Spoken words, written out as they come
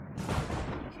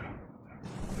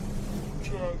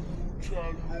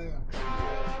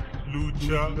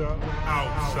Lucha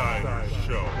Outsider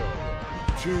Show.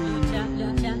 Lucha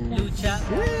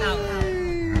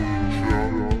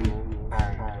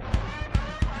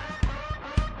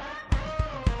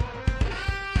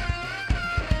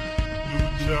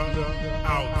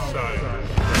Outsider.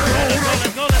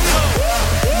 Let's go.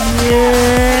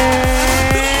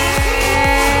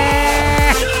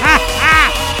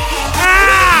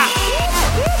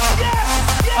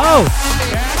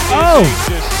 Oh!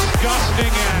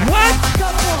 Disgusting What?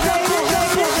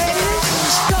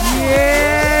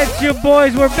 Yeah, it's your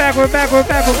boys. We're back.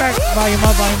 Volume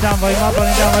up, volume down.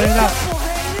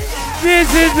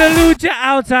 This is the Lucha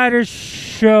Outsider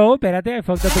Show. Espérate, I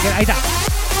fucked up again. Ahí está.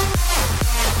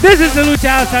 This is the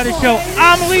Lucha Outsider Show.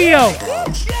 I'm Leo.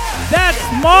 That's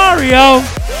Mario.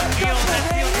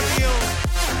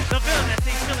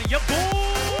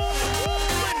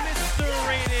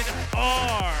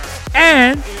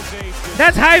 And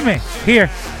that's Jaime here.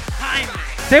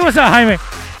 Say what's up, Jaime.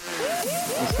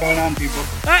 What's going on, people?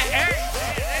 There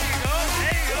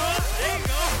you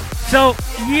go. So,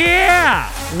 yeah,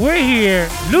 we're here.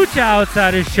 Lucha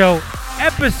Outsider Show,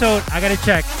 episode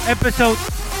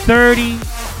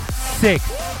 36.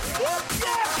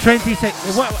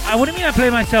 26. What do you mean I play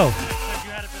myself? You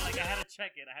had to be like, I had to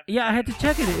check it. I had to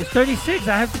check it. It's 36.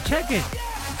 I have to check it.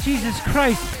 Jesus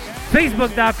Christ.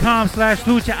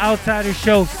 Facebook.com/Lucha Outsider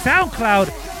Show. SoundCloud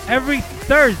every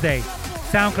Thursday.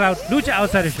 SoundCloud, Lucha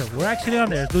Outsider Show. We're actually on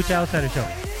there. It's Lucha Outsider Show.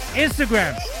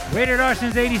 Instagram, Rated R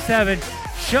since 87.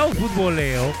 Show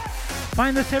Futboleo.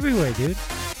 Find us everywhere, dude.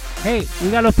 Hey, we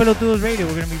got Los Pelotudos Radio.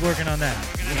 We're going to be working on that.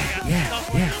 Yeah.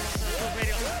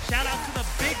 Shout out to the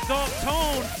big dog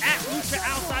Tone at Lucha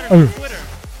Outsiders on Twitter.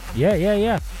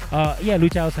 Yeah.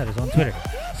 Lucha Outsiders on Twitter.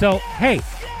 So, hey,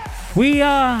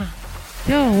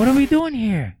 Yo, what are we doing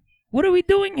here?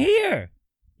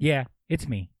 Yeah, it's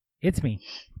me.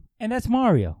 And that's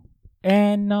Mario.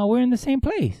 And we're in the same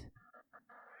place.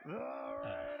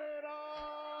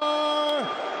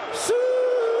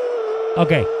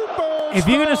 Okay. If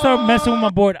you're going to start messing with my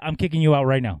board, I'm kicking you out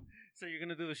right now. So you're going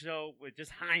to do the show with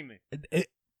just Jaime.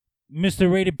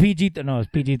 Mr. Rated PG... No, it's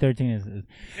PG-13.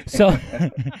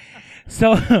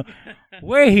 So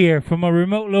we're here from a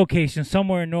remote location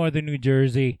somewhere in northern New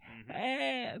Jersey.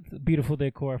 Beautiful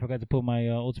decor. I forgot to put my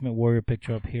Ultimate Warrior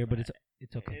picture up here, but it's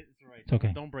okay. It's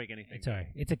okay. Don't break anything. It's all right.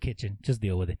 It's a kitchen. Just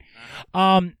deal with it.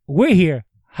 We're here.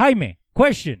 Jaime,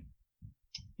 question.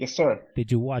 Yes, sir.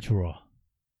 Did you watch Raw?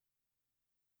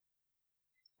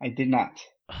 I did not.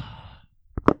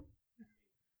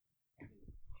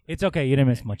 It's okay. You didn't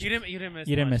miss much. You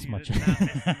didn't miss much. Did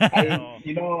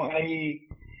not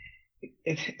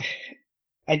miss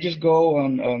I just go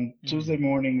on Tuesday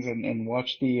mornings and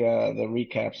watch the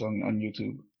recaps on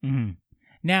YouTube. Mm-hmm.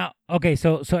 Now, okay,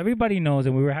 so everybody knows,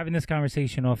 and we were having this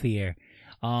conversation off the air.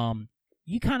 You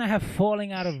kind of have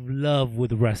falling out of love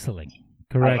with wrestling,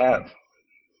 correct? I have.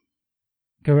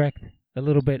 Correct? A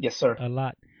little bit? Yes, sir. A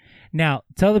lot. Now,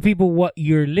 tell the people what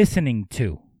you're listening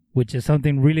to, which is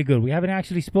something really good. We haven't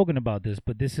actually spoken about this,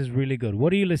 but this is really good.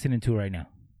 What are you listening to right now?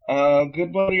 A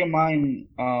good buddy of mine,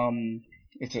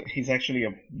 he's actually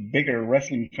a bigger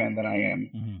wrestling fan than I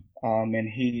am. Mm-hmm. And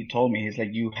he told me, he's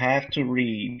like, you have to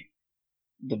read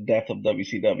The Death of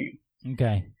WCW.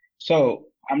 Okay. So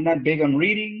I'm not big on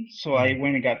reading, so I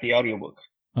went and got the audiobook.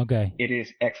 Okay. It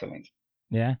is excellent.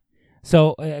 Yeah.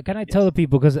 So can I tell the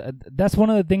people, because that's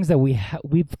one of the things that we've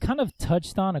kind of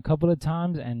touched on a couple of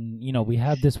times, and we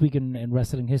have this week in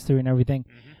wrestling history and everything,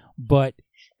 but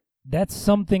that's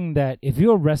something that if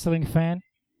you're a wrestling fan,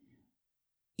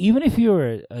 even if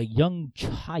you're a young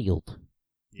child,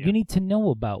 you need to know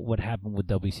about what happened with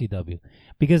WCW,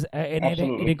 because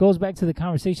it goes back to the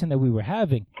conversation that we were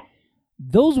having.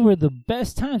 Those were the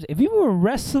best times. If you were a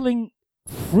wrestling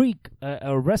freak,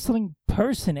 a wrestling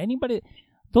person, anybody,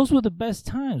 those were the best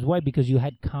times. Why? Because you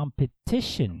had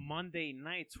competition. Monday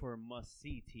nights were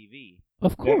must-see TV.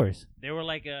 Of course. They were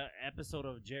like a episode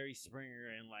of Jerry Springer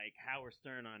and like Howard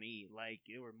Stern on E. Like,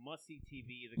 they were must-see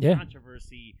TV. The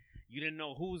controversy. You didn't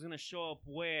know who was going to show up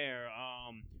where.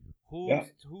 Who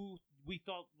we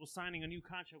thought was signing a new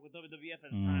contract with WWF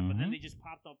at the time, but then they just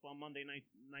popped up on Monday Night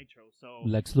Nitro. So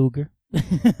Lex Luger.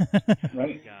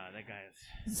 Right. God, that guy is.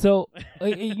 So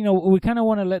we kind of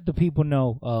want to let the people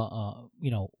know,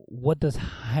 what does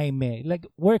Jaime, like,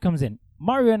 where it comes in.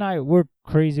 Mario and I, we're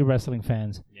crazy wrestling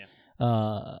fans. Yeah.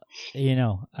 I'm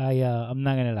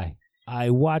not gonna lie. I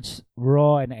watch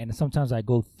Raw and sometimes I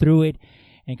go through it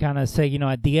and kind of say,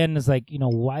 at the end, it's like,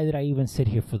 why did I even sit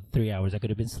here for 3 hours? I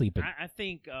could have been sleeping. I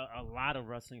think a lot of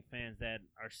wrestling fans that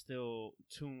are still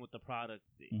tuned with the product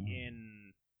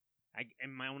in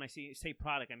when I say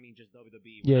product, I mean just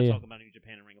WWE. Yeah, We're not yeah. talking about New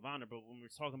Japan and Ring of Honor, but when we're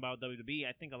talking about WWE,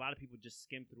 I think a lot of people just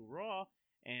skim through Raw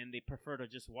and they prefer to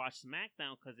just watch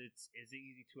SmackDown because it's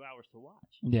easy 2 hours to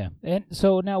watch. Yeah, and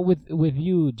so now with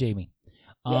you, Jamie,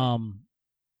 Yeah.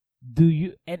 do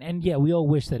you and yeah, we all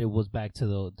wish that it was back to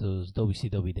those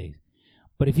WCW days,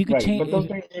 but if you could Right, change, but those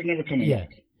things are never coming yeah.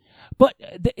 back. But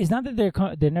it's not that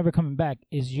they're never coming back.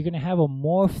 Is you're gonna have a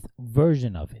morphed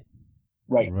version of it,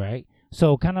 Right, right?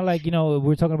 So kind of like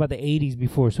we're talking about the '80s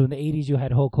before. So in the '80s you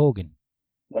had Hulk Hogan.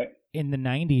 right. In the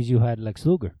 '90s you had Lex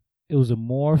Luger. It was a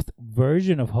morphed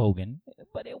version of Hogan,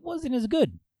 but it wasn't as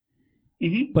good.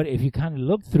 Mm-hmm. But if you kind of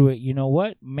look through it, you know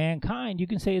what? Mankind, you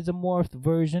can say it's a morphed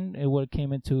version of what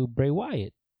came into Bray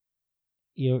Wyatt.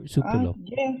 Your super low.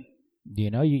 Yeah.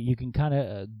 You can kind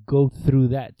of go through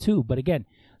that too. But again,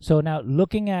 so now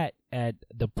looking at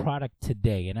the product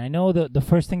today, and I know the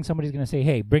first thing somebody's going to say,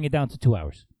 hey, bring it down to 2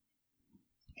 hours.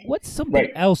 What's something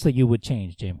Right. else that you would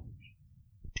change, Jim?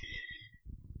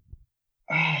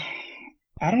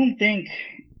 I don't think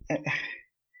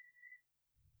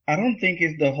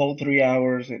it's the whole 3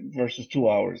 hours versus 2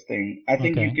 hours thing. I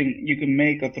think Okay. you can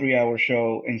make a 3 hour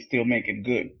show and still make it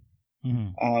good.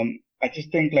 Mm-hmm. I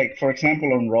just think, like, for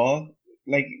example, on Raw,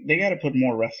 like, they got to put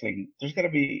more wrestling. There's got to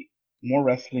be more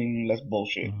wrestling, less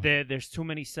bullshit. There's too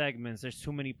many segments. There's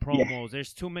too many promos.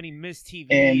 There's too many missed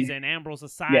TVs and Ambrose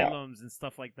Asylums and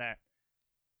stuff like that.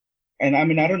 And I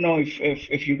mean, I don't know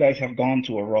if you guys have gone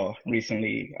to a Raw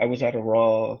recently. I was at a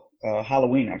Raw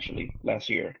Halloween actually last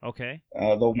year. Okay.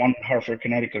 The one in Hartford,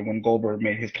 Connecticut, when Goldberg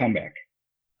made his comeback.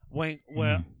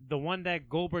 The one that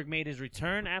Goldberg made his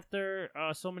return after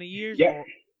so many years. Yeah.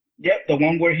 Yeah, the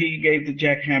one where he gave the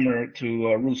jackhammer to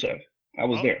Rusev. I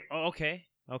was there. Oh, okay.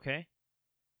 Okay.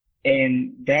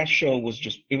 And that show was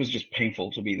just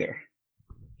painful to be there.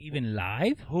 Even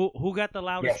live? Who got the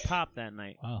loudest Yes. pop that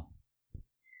night? Wow.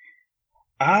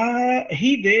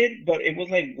 He did, but it was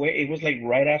like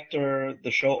right after the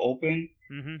show opened.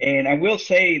 Mm-hmm. And I will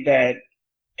say that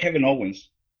Kevin Owens,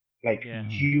 like, Yeah.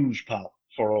 huge pop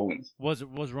for Owens. Was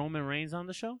Roman Reigns on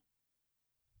the show?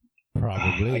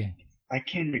 Probably. I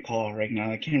can't recall right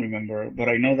now. I can't remember, but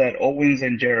I know that Owens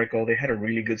and Jericho, they had a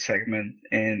really good segment,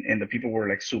 and the people were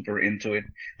like super into it.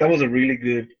 That was a really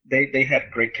good. They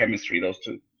had great chemistry, those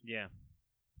two. Yeah.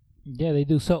 Yeah, they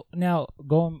do. So now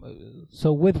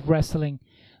so with wrestling,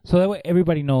 so that way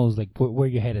everybody knows like where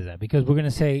your head is at, because we're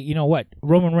gonna say, you know what,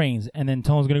 Roman Reigns, and then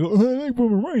Tone's gonna go, oh, I like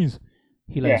Roman Reigns.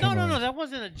 He likes No, Roman Reigns. that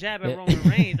wasn't a jab at Roman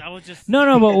Reigns. I was just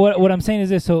No, but what I'm saying is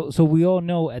this. So we all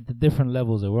know at the different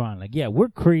levels that we're on. Like, yeah, we're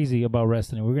crazy about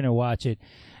wrestling. We're gonna watch it.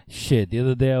 Shit, the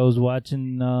other day I was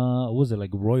watching. What was it, like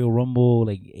Royal Rumble,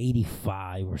 like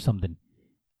 '85 or something?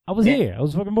 I was here. I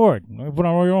was fucking bored. I put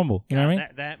on Royal Rumble. You know what I mean?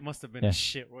 That must have been Yeah. a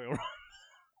shit Royal Rumble.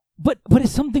 But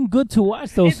it's something good to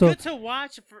watch though. It's so good to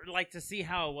watch to see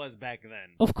how it was back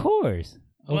then. of course.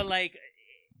 But like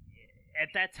at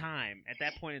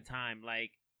that point in time,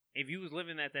 like if you was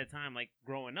living at that time, like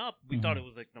growing up, we thought it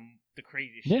was like the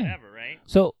craziest shit ever, right?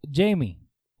 So Jamie,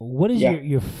 what is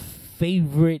your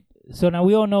favorite? So now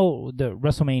we all know the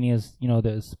WrestleManias. You know,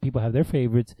 there's people have their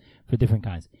favorites for different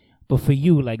kinds. But for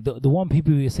you, like the one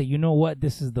people you say, you know what,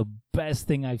 this is the best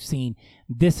thing I've seen.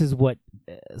 This is what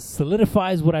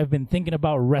solidifies what I've been thinking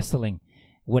about wrestling.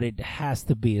 What it has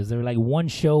to be. Is there like one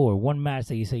show or one match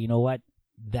that you say, you know what,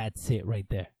 that's it right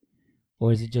there,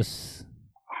 or is it just?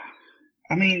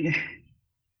 I mean,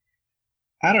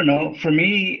 I don't know. For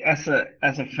me, as a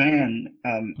fan,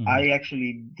 I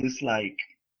actually dislike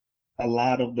a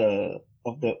lot of the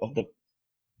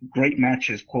great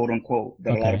matches, quote unquote,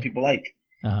 that a lot of people like.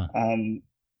 Uh-huh.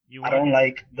 I don't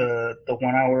like the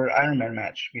 1 hour Iron Man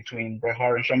match between Bret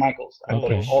Hart and Shawn Michaels. I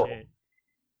thought it was horrible.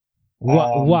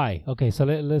 Why? Okay, so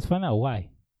let's find out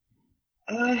why.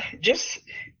 I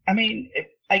mean,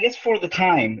 I guess for the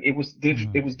time it was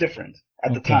different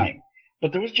at the time,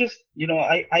 but there was just, there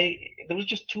was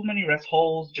just too many rest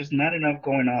holes, just not enough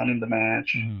going on in the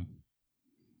match. Mm-hmm.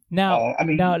 Now,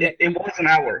 it was an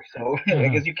hour, so I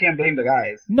guess you can't blame the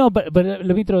guys. No, but let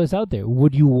me throw this out there.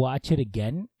 Would you watch it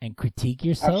again and critique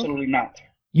yourself? Absolutely not.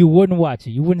 You wouldn't watch it.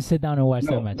 You wouldn't sit down and watch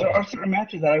that No, match. there are certain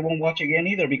matches that I won't watch again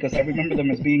either because I remember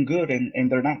them as being good and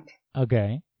they're not.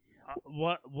 Okay.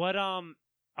 What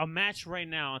a match right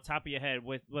now on top of your head,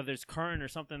 with whether it's current or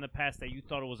something in the past that you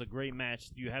thought it was a great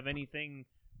match? Do you have anything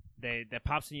that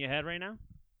pops in your head right now?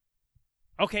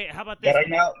 Okay, how about this?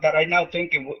 That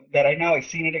I now I've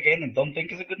seen it again and don't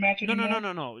think is a good match anymore.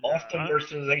 No. Austin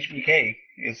versus HBK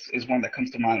is one that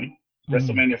comes to mind.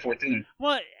 WrestleMania 14.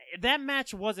 Well, that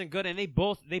match wasn't good, and they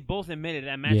both admitted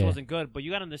that match wasn't good. But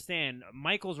you got to understand,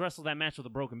 Michaels wrestled that match with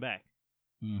a broken back.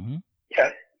 Mm-hmm.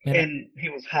 Yeah, And he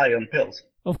was high on pills.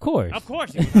 Of course. Of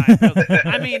course, he was high on pills.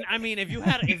 I mean, if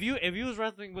you was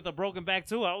wrestling with a broken back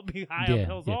too, I would be high on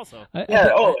pills also. I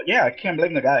can't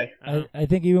blame the guy. I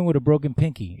think even with a broken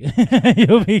pinky,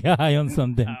 you'll be high on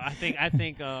something. I think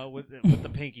with the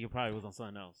pinky, he probably was on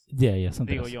something else. Yeah,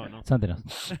 something else. No? Something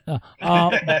else.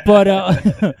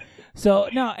 But so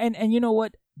no, and you know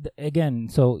what? Again,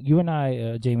 so you and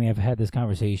I, Jamie, have had this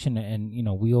conversation, and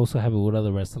we also have it with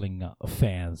other wrestling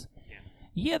fans.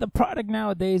 Yeah, the product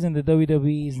nowadays in the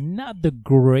WWE is not the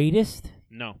greatest.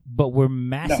 No. But we're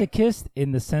masochists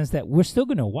in the sense that we're still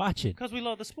going to watch it. Because we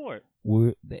love the sport.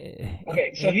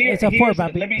 Okay, so let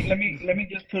me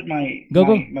just put my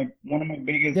one of my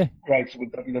biggest gripes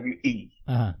with WWE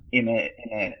in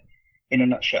a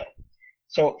nutshell.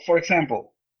 So, for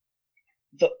example,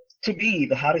 to me,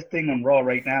 the hottest thing on Raw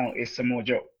right now is Samoa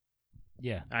Joe.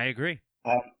 Yeah. I agree.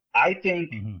 I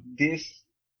think this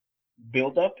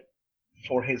build-up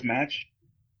for his match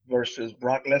versus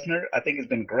Brock Lesnar, I think it's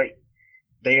been great.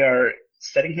 They are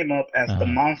setting him up as the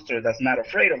monster that's not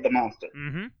afraid of the monster.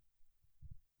 Mm-hmm.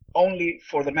 Only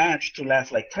for the match to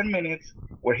last like 10 minutes,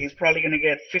 where he's probably going to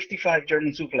get 55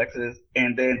 German suplexes,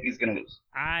 and then he's going to lose.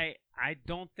 I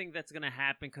don't think that's going to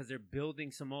happen because they're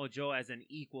building Samoa Joe as an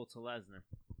equal to Lesnar.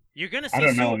 You're gonna see. I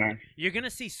don't know, man. You're gonna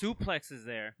see suplexes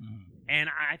there, and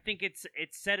I think it's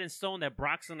set in stone that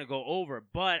Brock's gonna go over.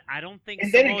 But I don't think.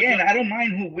 And then again, I don't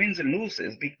mind who wins and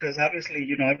loses because obviously,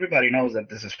 everybody knows that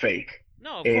this is fake.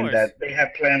 No, of and course. That they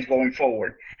have plans going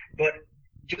forward. But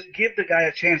just give the guy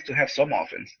a chance to have some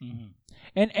offense.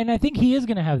 And I think he is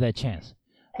gonna have that chance.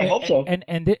 I hope so.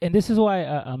 And this is why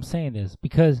I'm saying this,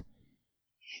 because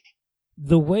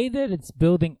the way that it's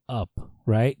building up,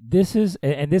 right? This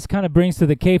kind of brings to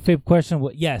the kayfabe question.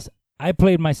 Well, yes, I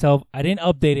played myself. I didn't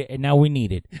update it, and now we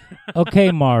need it.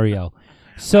 Okay, Mario.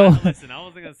 So listen, I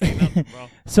wasn't gonna say nothing, bro.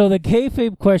 So the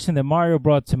kayfabe question that Mario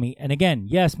brought to me, and again,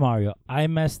 yes, Mario, I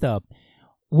messed up.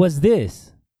 Was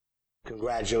this?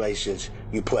 Congratulations,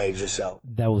 you played yourself.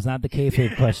 That was not the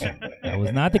kayfabe question. That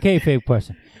was not the kayfabe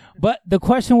question. But the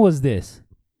question was this.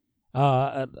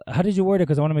 How did you word it?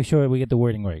 Because I want to make sure we get the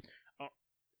wording right.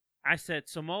 I said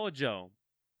Samoa Joe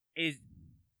is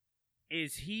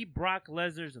he Brock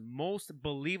Lesnar's most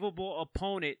believable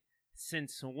opponent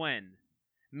since when?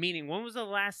 Meaning, when was the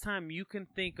last time you can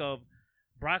think of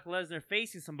Brock Lesnar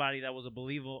facing somebody that was a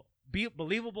believable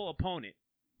opponent?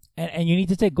 And you need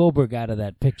to take Goldberg out of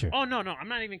that picture. Oh, no, I'm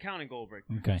not even counting Goldberg.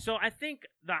 Okay. So I think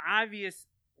the obvious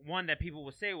one that people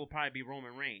would say will probably be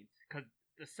Roman Reigns because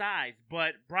the size,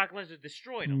 but Brock Lesnar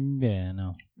destroyed him. Yeah,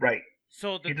 no. Right.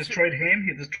 So he destroyed him.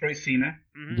 He destroyed Cena.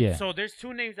 Mm-hmm. Yeah. So there's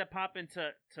two names that pop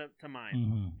into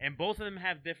mind, and both of them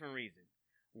have different reasons.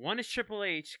 One is Triple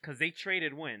H because they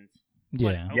traded wins.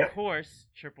 Yeah. But of course,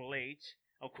 Triple H.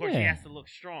 Of course, he has to look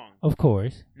strong. Of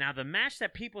course. Now, the match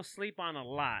that people sleep on a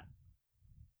lot,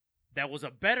 that was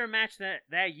a better match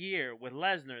that year with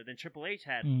Lesnar than Triple H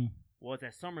had, was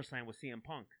at SummerSlam with CM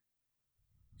Punk.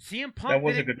 CM Punk. That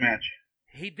was a good match.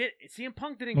 CM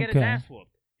Punk didn't get his ass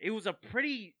whooped. It was a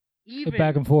pretty even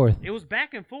back and forth. It was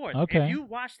back and forth. Okay. If you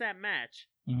watch that match,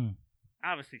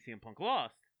 obviously CM Punk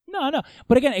lost. No.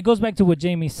 But again, it goes back to what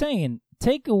Jamie's saying.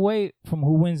 Take away from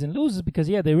who wins and loses because,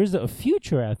 there is a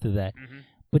future after that.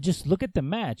 But just look at the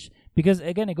match. Because,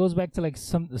 again, it goes back to like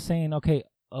saying, okay,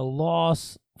 a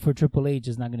loss for Triple H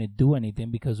is not going to do anything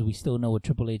because we still know what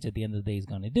Triple H at the end of the day is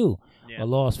going to do. Yeah. A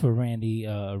loss for Randy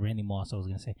Moss, I was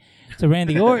going to say. So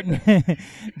Randy Orton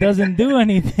doesn't do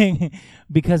anything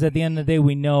because at the end of the day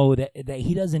we know that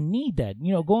he doesn't need that.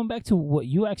 Going back to what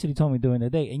you actually told me during the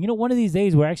day. And one of these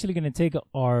days we're actually going to take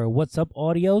our What's Up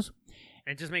audios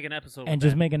and just make an episode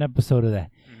make an episode of that.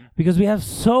 Because we have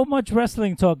so much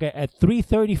wrestling talk at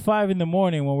 3:35 in the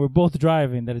morning when we're both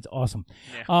driving that it's awesome.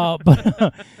 Yeah.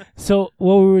 But so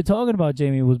what we were talking about,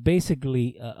 Jamie, was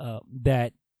basically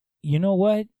that, you know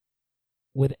what?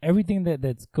 With everything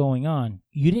that's going on,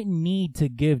 you didn't need to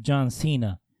give John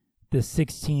Cena the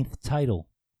 16th title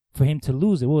for him to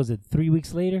lose it. What was it, 3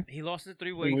 weeks later? He lost it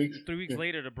 3 weeks. 3 weeks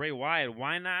later to Bray Wyatt.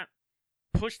 Why not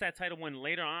push that title win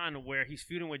later on where he's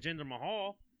feuding with Jinder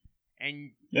Mahal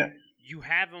and you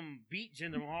have him beat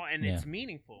Jinder Mahal and it's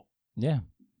meaningful. Yeah.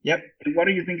 Yep. And what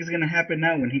do you think is going to happen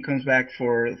now when he comes back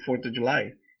for 4th of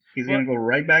July? He's going to go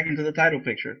right back into the title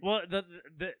picture. Well,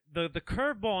 the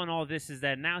curveball in all this is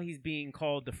that now he's being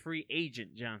called the free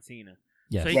agent, John Cena.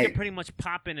 Yes. So he can pretty much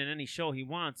pop in any show he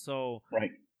wants. So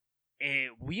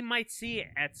we might see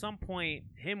at some point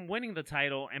him winning the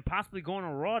title and possibly going to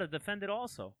Raw to defend it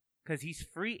also. Because he's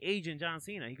free agent John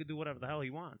Cena. He could do whatever the hell he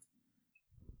wants.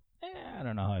 I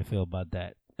don't know how I feel about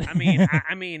that. I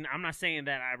mean, I'm not saying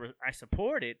that I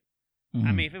support it, Mm-hmm.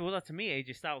 I mean, if it was up to me,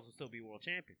 AJ Styles would still be world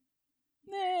champion.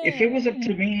 If it was up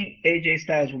to me, AJ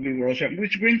Styles would be world champion.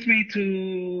 Which brings me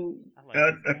to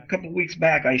a couple of weeks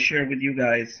back, I shared with you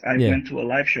guys, I went to a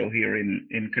live show here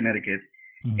in Connecticut,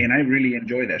 and I really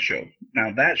enjoyed that show.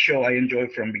 Now, that show I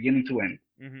enjoyed from beginning to end.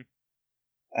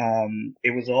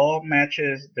 It was all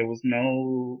matches. There was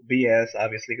no BS,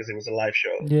 obviously, because it was a live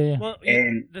show. Yeah. Well,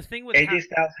 and the thing with AJ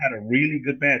Styles had a really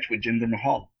good match with Jinder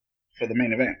Mahal for the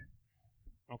main event.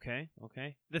 Okay.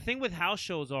 The thing with house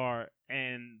shows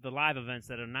and the live events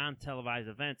that are non-televised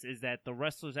events is that the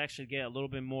wrestlers actually get a little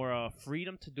bit more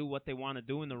freedom to do what they want to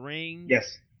do in the ring.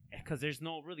 Yes. Because there's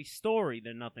no really story,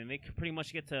 there's nothing. They can pretty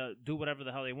much get to do whatever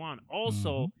the hell they want.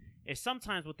 Also, is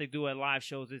sometimes what they do at live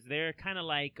shows is they're kind of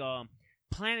like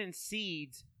planting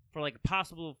seeds for like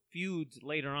possible feuds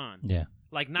later on. Yeah.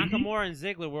 Like Nakamura and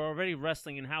Ziggler were already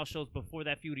wrestling in house shows before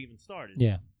that feud even started.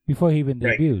 Yeah. Before he even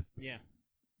debuted. Yeah.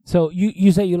 So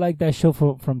you say you like that show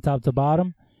from top to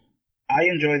bottom? I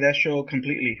enjoyed that show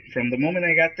completely. From the moment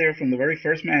I got there, from the very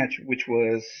first match, which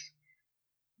was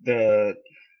it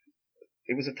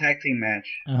was a tag team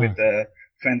match with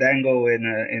Fandango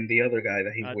and the other guy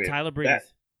that he's with. Tyler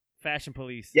Breeze, Fashion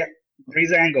Police. Yep,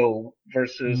 Breezango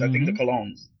versus I think the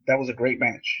Colognes. That was a great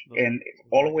match, and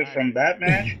all the way from that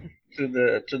match to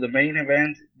the main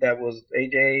event, that was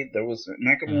AJ. There was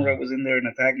Nakamura was in there in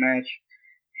a tag match.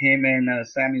 Him and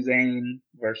Sami Zayn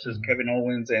versus Kevin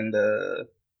Owens and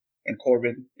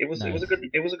Corbin. It was a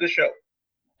good show.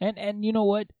 And you know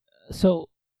what? So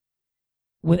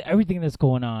with everything that's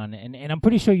going on, and I'm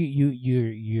pretty sure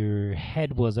your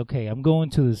head was okay. I'm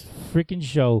going to this freaking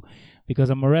show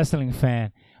because I'm a wrestling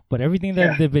fan, but everything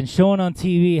that they've been showing on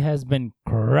TV has been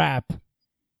crap.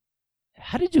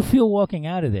 How did you feel walking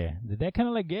out of there? Did that kind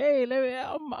of like, hey,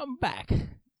 I'm back?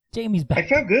 Jamie's back. I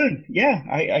felt good. Yeah,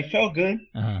 I felt good.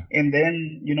 And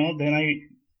then,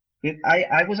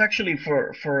 I was actually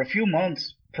for a few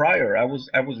months prior, I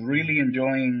was really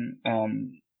enjoying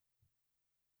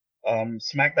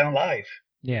SmackDown Live.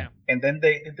 Yeah. And then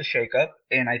they did the shakeup,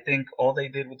 and I think all they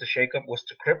did with the shakeup was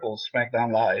to cripple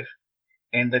SmackDown Live.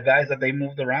 And the guys that they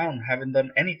moved around haven't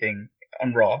done anything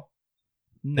on Raw.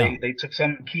 No. They took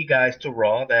some key guys to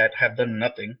Raw that have done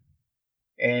nothing.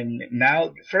 And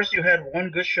now, first you had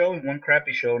one good show and one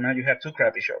crappy show. Now you have two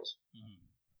crappy shows.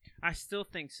 I still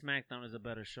think SmackDown is a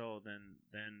better show than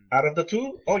out of the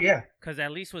two. Oh yeah, because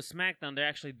at least with SmackDown they're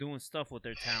actually doing stuff with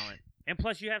their talent. And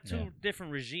plus, you have two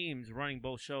different regimes running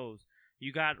both shows.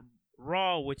 You got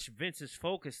Raw, which Vince is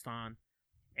focused on,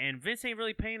 and Vince ain't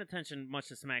really paying attention much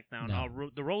to SmackDown.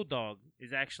 No. The Road Dogg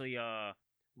is actually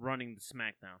running the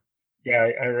SmackDown.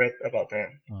 Yeah, I read about that.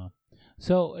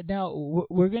 So now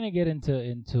we're gonna get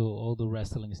into all the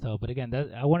wrestling stuff, but again,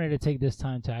 I wanted to take this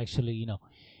time to actually,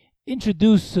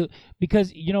 introduce,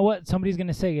 because you know what, somebody's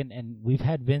gonna say, and we've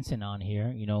had Vincent on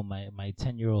here, my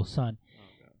 10-year-old son.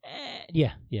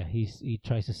 He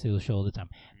tries to steal the show all the time,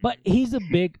 but he's a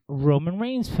big Roman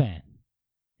Reigns fan.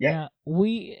 Yeah,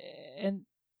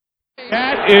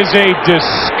 that is a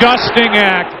disgusting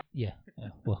act. Yeah,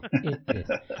 well, it is,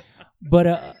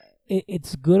 but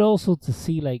it's good also to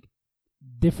see like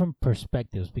different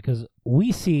perspectives, because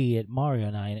we see it, Mario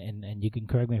and I, and you can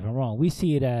correct me if I'm wrong, we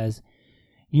see it as,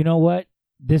 you know what,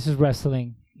 this is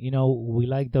wrestling, we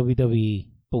like WWE,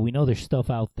 but we know there's stuff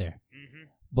out there.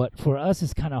 But for us,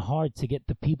 it's kind of hard to get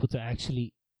the people to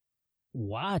actually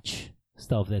watch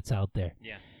stuff that's out there.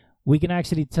 Yeah. We can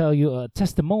actually tell you a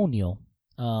testimonial,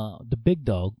 the Big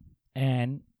Dog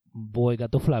and boy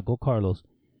Gato Flaco, Carlos.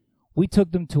 We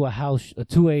took them to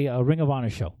a Ring of Honor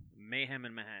show. Mayhem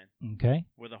in Manhattan. Okay.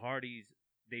 Where the Hardys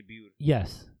debuted.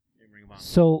 Yes. In Ring of Honor.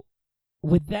 So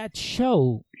with that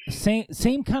show, same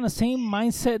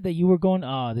mindset that you were going,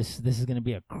 this is gonna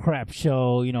be a crap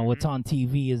show. What's on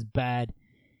TV is bad.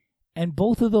 And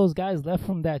both of those guys left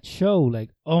from that show like,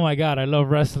 oh my God, I love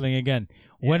wrestling again.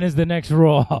 Yeah. When is the next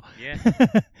Raw?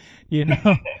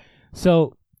 Yeah.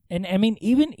 So, and I mean,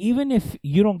 even if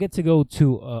you don't get to go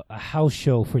to a house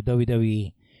show for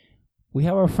WWE, we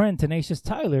have our friend Tenacious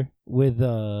Tyler with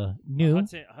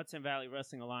Hudson Valley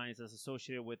Wrestling Alliance that's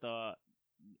associated with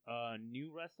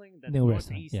New Wrestling. That's New Northeast,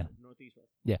 Wrestling, yeah. Northeast Wrestling.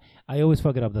 Yeah, I always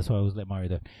fuck it up. That's why I always let Mario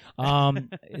do it.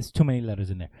 It's too many letters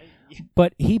in there.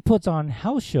 But he puts on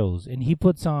house shows, and he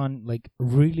puts on like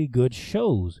really good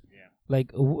shows. Yeah.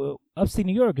 Like upstate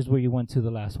New York is where you went to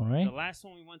the last one, right? The last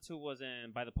one we went to was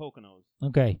by the Poconos.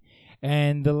 Okay,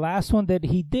 and the last one that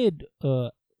he did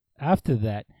after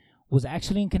that was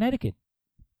actually in Connecticut.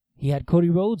 He had Cody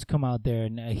Rhodes come out there,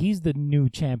 and he's the new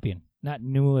champion. Not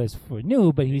new as for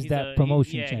new, but he's that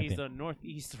promotion champion. Yeah, he's the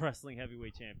Northeast Wrestling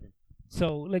Heavyweight Champion.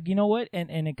 So, like, you know what?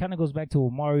 And it kind of goes back to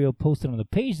what Mario posted on the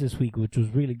page this week, which was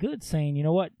really good, saying, you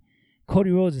know what?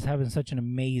 Cody Rhodes is having such an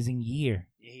amazing year.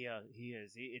 Yeah, he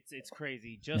is. It's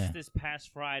crazy. Just this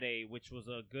past Friday, which was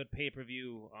a good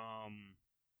pay-per-view,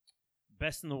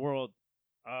 Best in the World,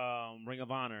 Ring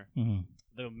of Honor. Mm-hmm.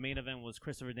 The main event was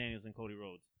Christopher Daniels and Cody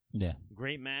Rhodes. Yeah.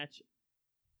 Great match.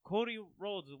 Cody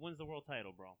Rhodes wins the world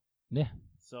title, bro. Yeah.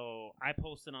 So I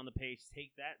posted on the page,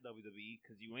 take that, WWE,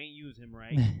 because you ain't use him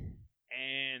right.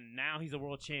 And now he's a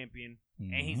world champion.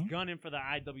 Mm-hmm. And he's gunning for the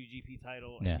IWGP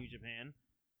title in New Japan.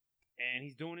 And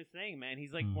he's doing his thing, man.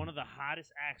 He's like one of the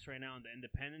hottest acts right now in the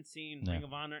independent scene, Ring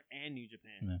of Honor, and New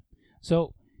Japan. Yeah.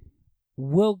 So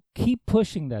we'll keep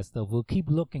pushing that stuff. We'll keep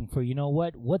looking for, you know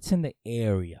what? What's in the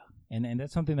area? And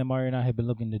that's something that Mario and I have been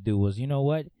looking to do was, you know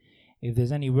what? If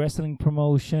there's any wrestling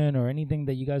promotion or anything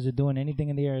that you guys are doing, anything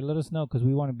in the area, let us know because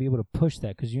we want to be able to push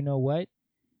that. Because you know what?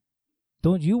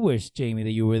 Don't you wish, Jamie,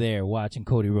 that you were there watching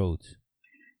Cody Rhodes?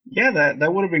 Yeah,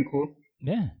 that would have been cool.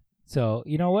 Yeah. So,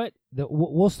 you know what?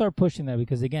 We'll start pushing that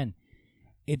because, again,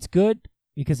 it's good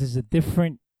because it's a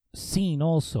different scene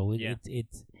also.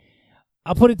 It's.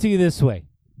 I'll put it to you this way.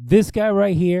 This guy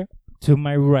right here, to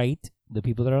my right, the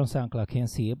people that are on SoundCloud can't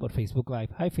see it, but Facebook Live,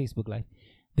 hi Facebook Live,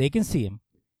 they can see him.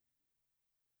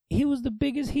 He was the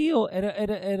biggest heel at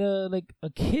a like a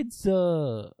kid's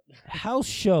house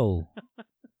show,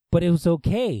 but it was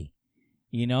okay,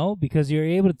 you know, because you're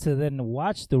able to then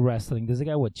watch the wrestling. There's a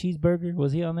guy, Cheeseburger,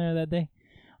 was he on there that day?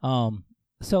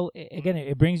 So again,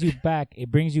 it brings you back.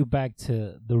 It brings you back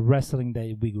to the wrestling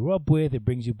that we grew up with. It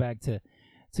brings you back to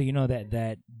you know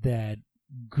that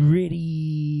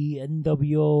gritty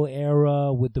NWO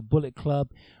era with the Bullet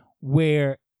Club,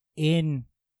 where in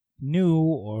New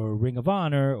or Ring of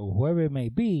Honor or whoever it may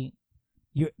be,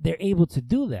 they're able to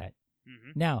do that.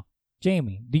 Mm-hmm. Now,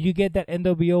 Jamie, do you get that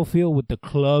NWO feel with the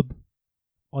club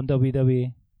on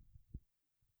WWE?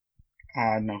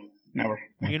 No, never.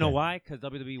 You know why? Because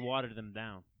WWE watered them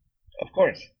down. Of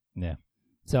course. Yeah.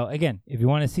 So again, if you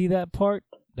want to see that part,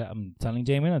 that I'm telling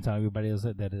Jamie, and I'm telling everybody else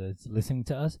that is listening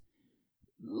to us,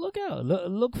 look out,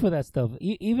 look for that stuff.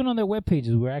 Even on their web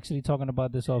pages, we're actually talking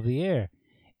about this off the air.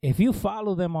 If you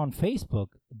follow them on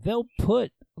Facebook, they'll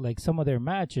put like some of their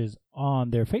matches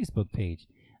on their Facebook page.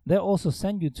 They'll also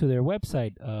send you to their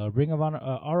website, Ring of Honor,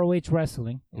 ROH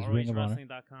Wrestling is Ring of Honor.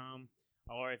 ROHWrestling.com.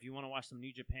 Or if you want to watch some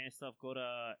New Japan stuff, go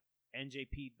to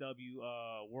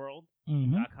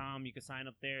NJPWWorld.com. You can sign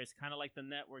up there. It's kind of like the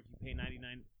network. You pay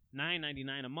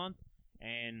 $9.99 a month,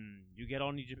 and you get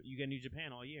New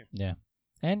Japan all year. Yeah,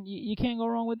 and you can't go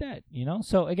wrong with that, you know.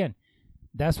 So again,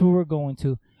 that's where we're going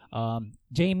to.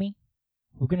 Jamie,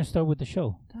 we're gonna start with the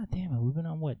show. God damn it, we've been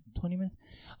on what, 20 minutes?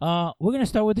 We're gonna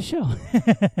start with the show.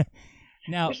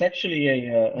 Now, there's actually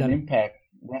an Impact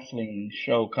Wrestling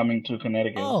show coming to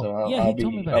Connecticut, so I'll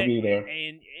be there.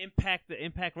 And the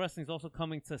Impact Wrestling is also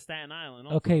coming to Staten Island.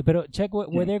 Also. Okay, but check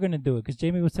where they're gonna do it, because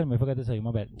Jamie was telling me. I forgot to tell you.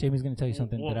 My bad. Jamie's gonna tell you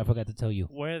something that I forgot to tell you.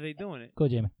 Where are they doing it? Go,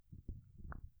 Jamie.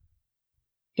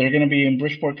 They're gonna be in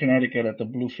Bridgeport, Connecticut, at the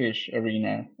Bluefish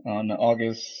Arena on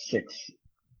August 6th.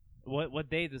 What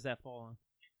day does that fall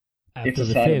on? It's a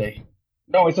Saturday. 5th.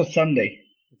 No, it's a Sunday.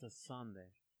 It's a Sunday.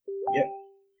 Yep.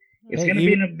 It's going to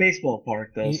be in a baseball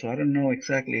park, though, so I don't know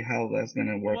exactly how that's going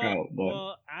to work out. But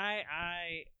well,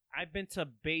 I've been to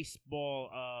baseball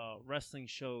wrestling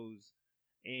shows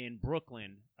in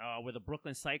Brooklyn, where the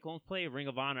Brooklyn Cyclones play. Ring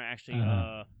of Honor actually.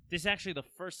 This is actually the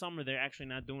first summer they're actually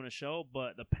not doing a show,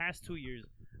 but the past 2 years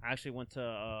I actually went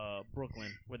to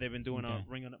Brooklyn, where they've been doing a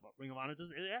Ring of Honor. It's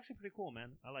actually pretty cool,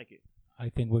 man. I like it. I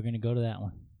think we're gonna go to that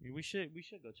one. We should go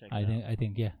check it out. I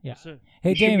think yeah. Sure.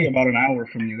 Hey, Jamie, should be about an hour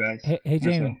from you guys. Hey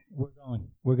Jamie,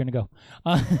 we're gonna go.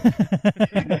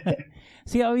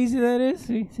 See how easy that is?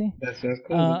 See? That's cool.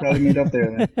 We'll probably meet up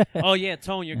there then. Oh yeah,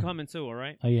 Tone, you're coming too, all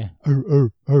right? Oh yeah.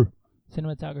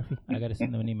 Cinematography. I gotta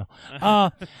send them an email.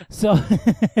 So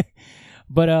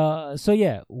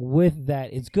yeah, with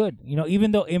that, it's good. You know,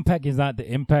 even though Impact is not the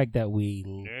Impact that we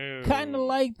kind of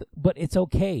liked, but it's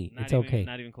okay. Okay.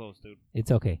 Not even close, dude. It's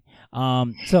okay.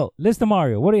 So list of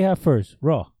Mario. What do you have first?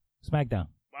 Raw, SmackDown.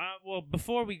 Well,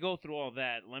 before we go through all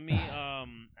that, let me.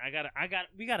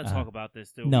 We gotta talk about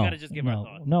this, dude. No, we gotta just give our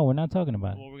thoughts. No, we're not talking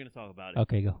about it. Well, we're gonna talk about it.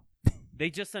 Okay, go. They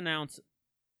just announced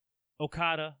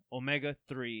Okada Omega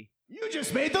 3. You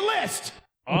just made the list.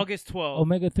 August 12th.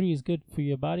 Omega 3 is good for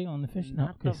your body on the fish?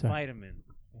 Not the vitamin.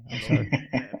 I'm sorry.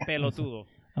 Pelotudo.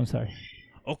 I'm sorry.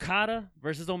 Okada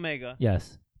versus Omega.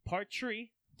 Yes. Part 3.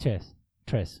 Tres.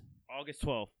 August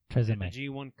 12th. Tres at the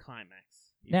G1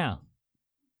 Climax. Now,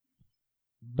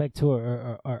 back to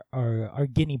our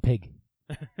guinea pig.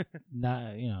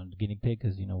 Not, guinea pig,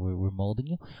 because, we're molding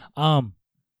you.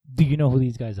 Do you know who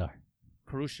these guys are?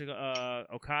 Karushika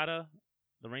Okada,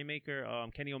 the Rainmaker,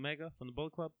 Kenny Omega from the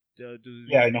Bullet Club.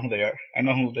 Yeah, I know who they are. I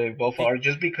know who they both are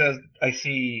just because I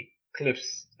see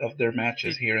clips of their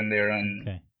matches here and there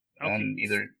on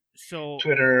either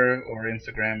Twitter or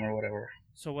Instagram or whatever.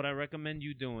 So what I recommend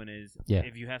you doing is,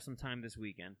 if you have some time this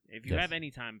weekend, if you have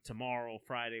any time tomorrow,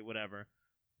 Friday, whatever,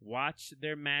 watch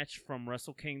their match from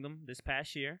Wrestle Kingdom this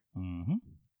past year,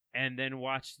 and then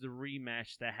watch the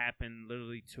rematch that happened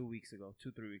literally 3 weeks ago,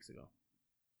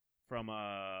 from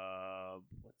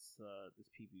what's this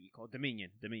PPV called?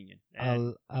 Dominion.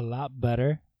 A lot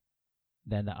better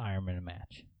than the Iron Man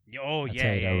match. Oh, I'll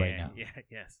tell you that right now.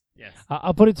 Yes.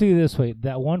 I'll put it to you this way: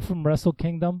 that one from Wrestle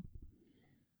Kingdom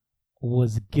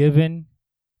was given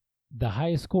the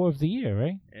highest score of the year,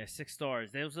 right? Yeah, 6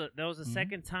 stars. That was the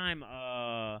second time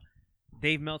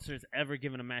Dave Meltzer's ever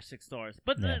given a match 6 stars.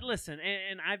 But listen,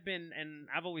 and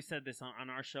I've always said this on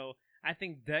our show. I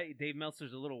think Dave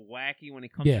Meltzer's a little wacky when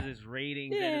it comes to his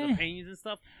ratings and his opinions and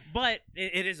stuff. But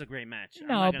it is a great match. I'm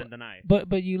not going to deny it.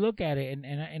 But you look at it,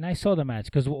 and I saw the match,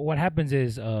 because what happens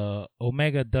is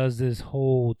Omega does this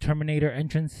whole Terminator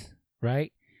entrance,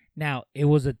 right? Now, it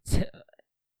was a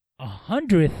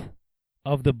 100th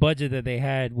of the budget that they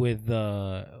had with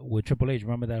Triple H.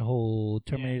 Remember that whole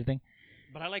Terminator thing?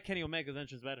 But I like Kenny Omega's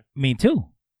entrance better. Me too.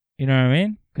 You know what I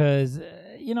mean? Because,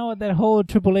 that whole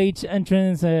Triple H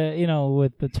entrance,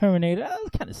 with the Terminator, that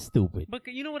was kind of stupid. But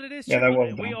you know what it is? Yeah, that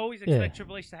was we always expect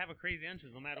Triple H to have a crazy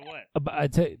entrance no matter what. But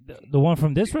I'd say the one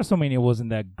from this WrestleMania wasn't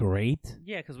that great.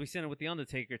 Yeah, because we seen it with The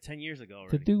Undertaker 10 years ago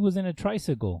already. The dude was in a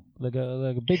tricycle, like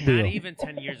a big wheel. Not even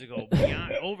 10 years ago.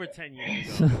 Over 10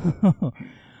 years ago.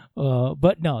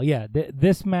 But no,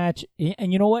 this match,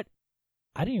 and you know what?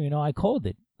 I didn't even know I called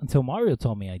it until Mario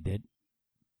told me I did.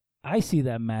 I see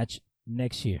that match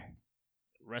next year.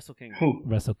 Wrestle Kingdom. Who?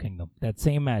 Wrestle Kingdom. That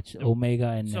same match, Omega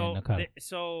and Okada.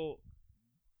 So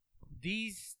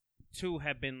these two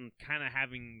have been kind of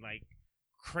having like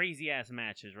crazy ass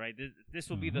matches, right? This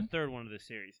will be the third one of the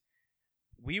series.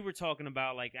 We were talking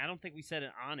about, like, I don't think we said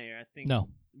it on air. I think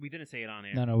we didn't say it on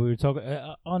air. No, we were talking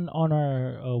on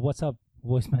our WhatsApp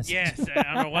voice message. Yes, on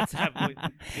our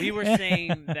WhatsApp. We were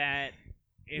saying that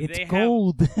if it's they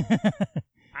gold.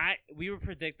 we were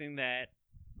predicting that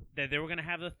they were going to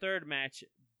have the third match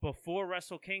before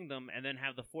Wrestle Kingdom and then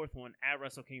have the fourth one at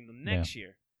Wrestle Kingdom next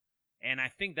year. And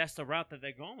I think that's the route that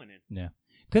they're going in. Yeah.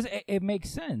 Because it makes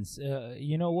sense.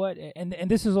 You know what? And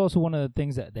this is also one of the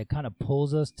things that kind of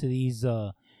pulls us to these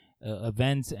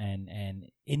events and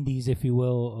indies, if you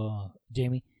will,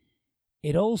 Jamie.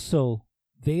 It also,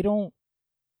 they don't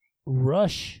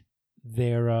rush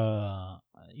their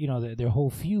their whole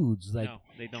feuds. Like, no,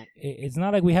 they don't. It's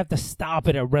not like we have to stop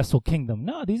it at Wrestle Kingdom.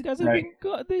 No, these guys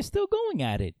they're still going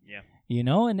at it. Yeah.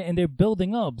 And they're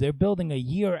building up. They're building a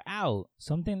year out.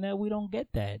 Something that we don't get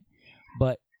that.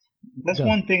 But that's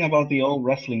one thing about the old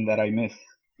wrestling that I miss.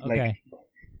 Okay.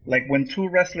 Like when two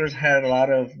wrestlers had a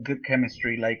lot of good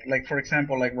chemistry, like for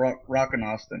example, like Rock and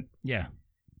Austin. Yeah.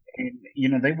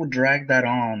 And, they would drag that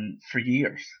on for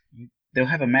years. They'll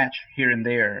have a match here and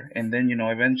there, and then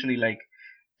eventually like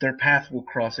their path will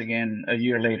cross again a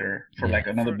year later for like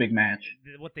another big match.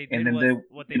 What they did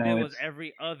was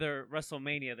every other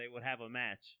WrestleMania they would have a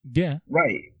match. Yeah.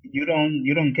 Right. You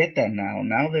don't get that now.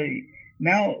 Now the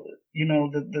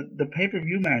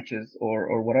pay-per-view matches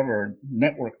or whatever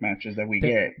network matches that we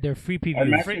get. They're free are previews.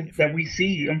 matches that we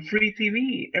see on free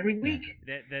TV every week.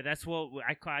 That's what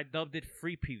I dubbed it,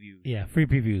 free previews. Yeah, free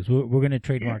previews. We're gonna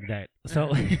trademark that.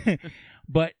 So,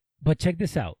 but check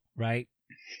this out, right?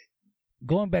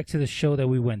 Going back to the show that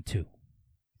we went to.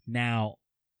 Now,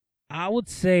 I would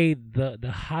say the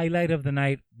highlight of the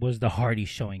night was the Hardys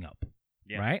showing up.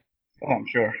 Yeah. Right? Oh, I'm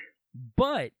sure.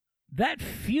 But that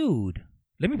feud,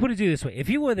 let me put it to you this way. If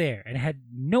you were there and had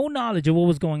no knowledge of what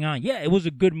was going on, it was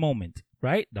a good moment,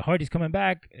 right? The Hardys coming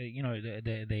back,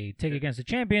 they take against the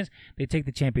champions, they take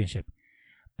the championship.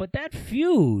 But that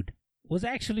feud was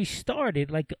actually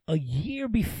started like a year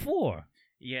before.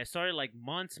 Yeah, it started like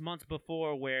months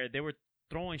before, where they were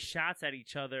throwing shots at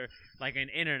each other like an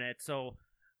internet. So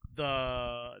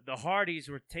the Hardys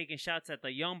were taking shots at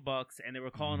the Young Bucks, and they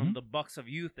were calling them the Bucks of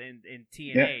Youth in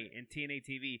TNA, in TNA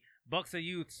TV. Bucks of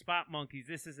Youth, Spot Monkeys,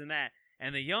 this and that.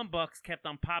 And the Young Bucks kept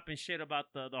on popping shit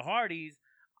about the Hardys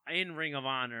in Ring of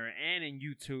Honor and in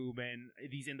YouTube and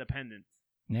these independents.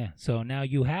 Yeah, so now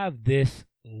you have this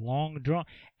long draw,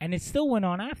 and it still went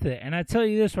on after that. And I tell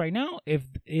you this right now, if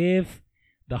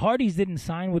the Hardys didn't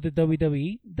sign with the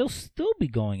WWE, they'll still be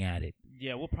going at it.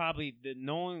 Yeah, we'll probably,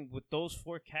 knowing with those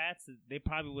 4 cats, they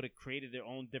probably would have created their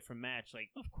own different match, like,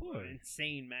 of course, an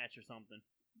insane match or something.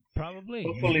 Probably.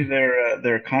 Hopefully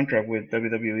their contract with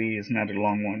WWE is not a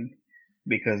long one,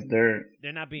 because They're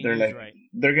not being they're used like right.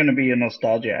 they're gonna be a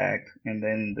nostalgia act, and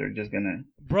then they're just gonna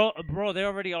Bro, they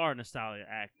already are a nostalgia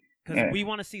act. Because Yeah. we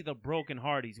want to see the Broken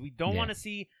Hardys. We don't Yeah. want to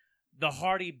see the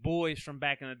Hardy Boys from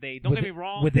back in the day. Don't get me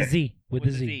wrong. With the Z. With the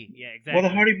the Z. Yeah, exactly. Well,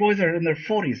 the Hardy Boys are in their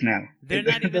 40s now. They're It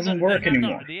not even doesn't the, work they're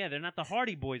not anymore. they're not the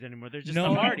Hardy Boys anymore. They're just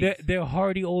No, the Hardys. they're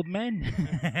hardy old men.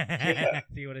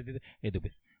 See what I did? Hey,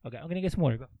 stupid. Okay, I'm gonna get some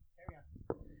water. Go.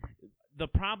 The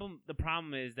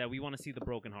problem is that we want to see the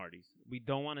Broken Hardys. We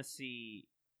don't want to see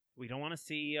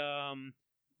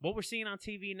what we're seeing on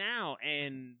TV now,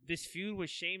 and this feud with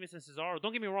Sheamus and Cesaro.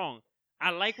 Don't get me wrong,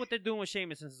 I like what they're doing with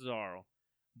Sheamus and Cesaro,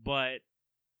 but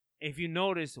if you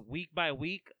notice, week by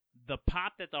week, the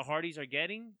pop that the Hardys are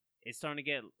getting is starting to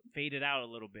get faded out a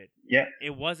little bit. Yeah.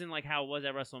 It wasn't like how it was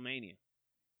at WrestleMania.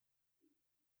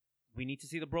 We need to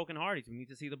see the Broken Hardys. We need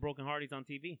to see the Broken Hardys on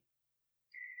TV.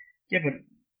 Yeah, but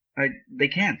they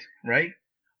can't, right?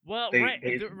 Well, They-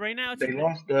 right now it's They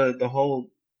lost the whole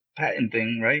patent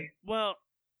thing, right? well,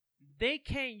 they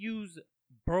can't use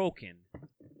broken.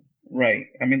 Right.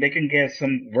 I mean, they can get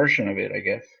some version of it, I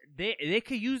guess. They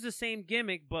could use the same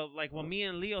gimmick, but like what me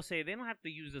and Leo say, they don't have to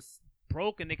use this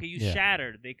broken. They could use Yeah.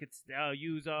 shattered. They could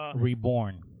use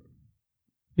Reborn.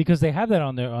 Because they have that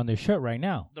on their shirt right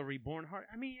now. the reborn heart.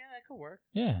 I mean, yeah, that could work.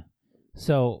 Yeah.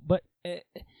 So, but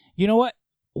you know what?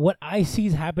 What I see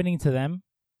is happening to them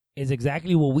is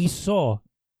exactly what we saw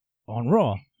on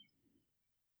Raw.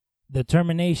 The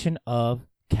termination of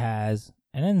Kaz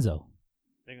and Enzo.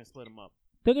 They're gonna split them up.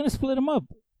 They're gonna split them up.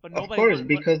 But Of course,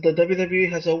 because the WWE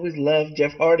has always loved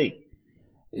Jeff Hardy.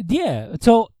 Yeah.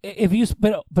 So if you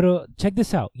but check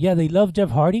this out. Yeah, they love Jeff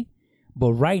Hardy,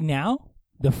 but right now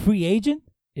the free agent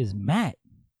is Matt.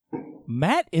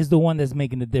 Matt is the one that's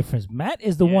making the difference. Matt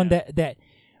is the one that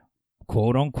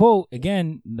quote unquote,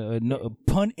 again, no,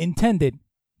 pun intended,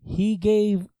 he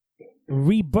gave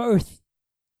rebirth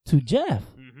to Jeff.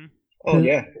 Mm-hmm. Oh,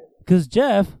 yeah. Because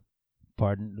Jeff,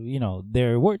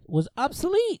 their word was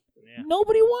obsolete. Yeah.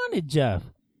 Nobody wanted Jeff.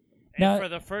 And Now, for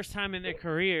the first time in their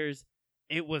careers,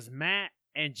 it was Matt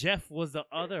and Jeff was the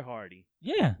other Hardy.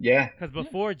 yeah. Yeah. Because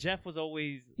before Jeff was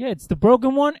always Yeah, it's the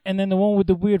broken one and then the one with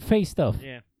the weird face stuff.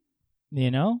 yeah.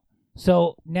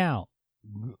 So now,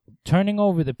 turning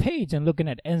over the page and looking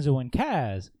at Enzo and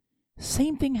Kaz,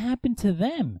 same thing happened to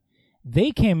them.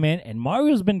 They came in, and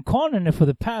Mario's been calling it for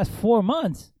the past 4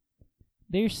 months.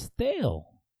 They're stale.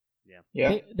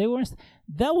 Yeah. They weren't.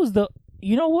 That was the.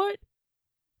 You know what?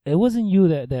 It wasn't you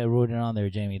that wrote it on there,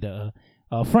 Jamie. The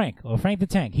Frank the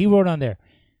Tank. He wrote on there.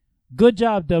 Good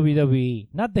job, WWE.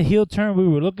 Not the heel turn we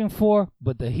were looking for,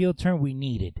 but the heel turn we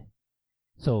needed.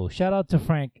 So shout out to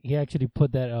Frank. He actually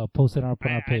put that posted on our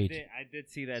page. I did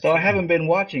see that. So too. I haven't been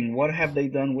watching. What have they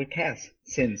done with Cass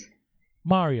since?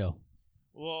 Mario,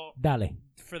 Well, dale.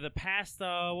 for the past,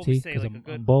 what See, we say, because like a I'm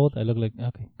good. bold. I look like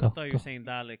okay. Go. I thought you go. were saying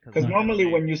Dale Because normally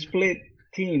when you split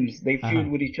teams, they feud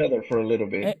with each other for a little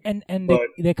bit. And But-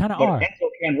 they kind of but are. Enzo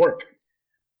can't work.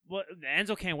 Well,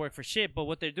 Enzo can't work for shit, but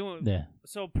what they're doing. Yeah.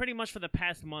 So pretty much for the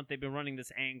past month, they've been running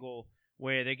this angle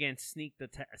where they're getting sneak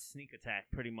attack,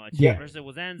 pretty much. Yeah. First it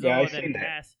was Enzo, Yeah, I then seen that.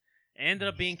 Cass. It ended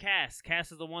up being Cass.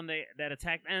 Cass is the one that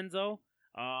attacked Enzo.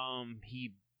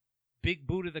 He big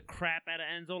booted the crap out of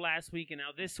Enzo last week, and now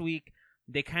this week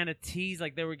they kind of teased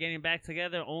like they were getting back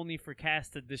together, only for Cass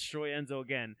to destroy Enzo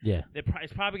again. Yeah.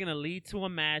 It's probably going to lead to a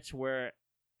match where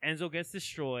Enzo gets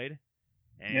destroyed,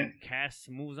 and Cass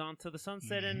moves on to the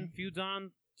sunset and feuds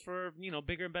on for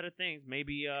bigger and better things.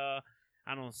 Maybe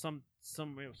I don't know,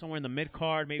 somewhere in the mid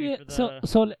card, maybe Yeah, for the.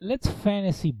 so let's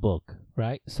fantasy book,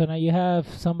 right? So now you have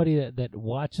somebody that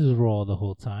watches Raw the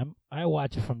whole time. I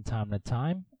watch it from time to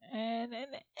time, and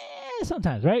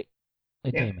sometimes, right?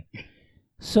 Like Yeah. Jamie.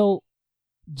 So,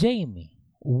 Jamie,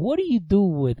 what do you do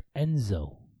with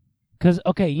Enzo? Because,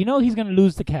 okay, he's going to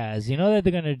lose to Kaz. You know that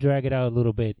they're going to drag it out a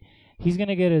little bit. He's going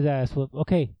to get his ass whooped.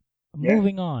 Okay, Yeah.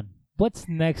 moving on. What's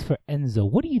next for Enzo?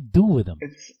 What do you do with him?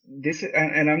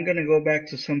 And I'm gonna go back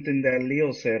to something that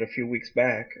Leo said a few weeks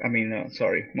back.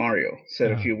 Mario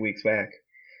said a few weeks back.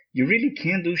 You really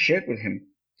can't do shit with him.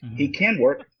 Mhm. He can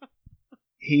work.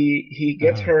 He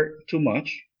gets hurt too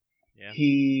much. Yeah.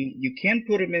 You can't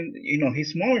put him in.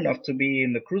 He's small enough to be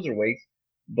in the cruiserweight,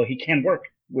 but he can't work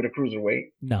with a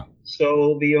cruiserweight. No.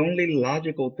 So the only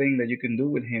logical thing that you can do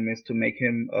with him is to make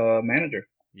him a manager.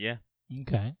 Yeah.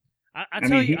 Okay. I'll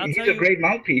tell you. He's a great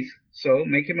mouthpiece, so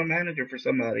make him a manager for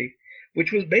somebody,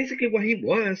 which was basically what he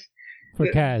was. For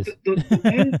Kaz.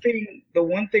 The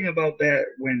one thing about that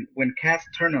when Cass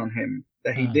turned on him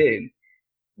that he did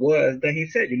was that he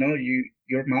said,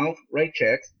 your mouth write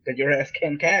checks that your ass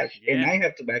can cash, and I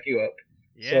have to back you up.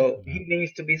 Yeah. So he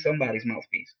needs to be somebody's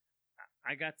mouthpiece.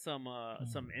 I got some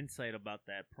insight about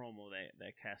that promo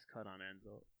that Cass cut on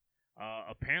Enzo.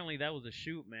 Apparently that was a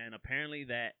shoot, man. Apparently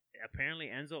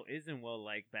Enzo isn't well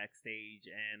liked backstage,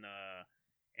 and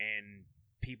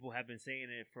people have been saying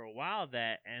it for a while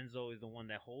that Enzo is the one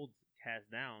that holds Cass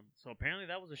down. So apparently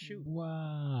that was a shoot.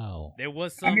 Wow. There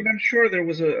was some. I mean, I'm sure there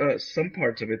was some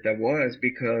parts of it that was,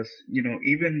 because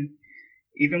even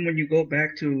when you go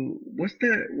back to what's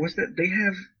that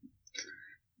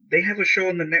they have a show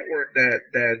on the network that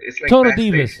it's like Total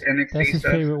backstage Divas. NXT That's his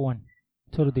stuff. favorite one.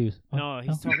 Total Divas. No,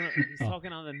 he's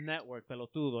talking on the network,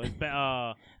 pelotudo.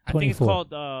 I think it's 24.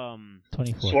 called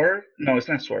 24. Swerve? No, it's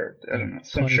not Swerve. I don't know.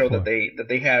 Some 24. show that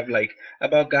they have like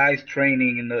about guys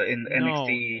training in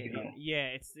NXT.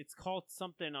 Yeah, it's called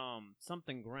something Ground.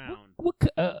 What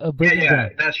Breaking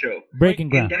Ground. That show. Breaking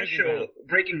Ground. That show,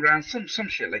 Breaking Ground, some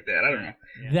shit like that. I don't know.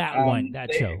 Yeah. That one,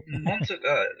 that show. Months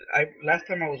ago, last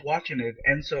time I was watching it,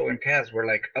 Enzo and Kaz were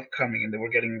like upcoming, and they were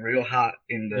getting real hot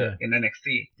in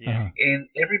NXT. Yeah. Uh-huh. And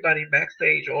everybody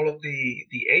backstage, all of the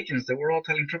agents, they were all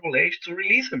telling Triple H to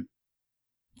release him.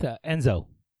 Enzo.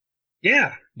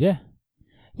 Yeah. Yeah.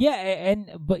 Yeah,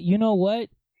 but you know what?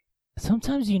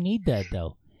 Sometimes you need that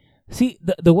though. See,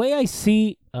 the way I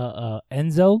see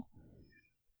Enzo,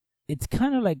 it's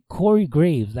kind of like Corey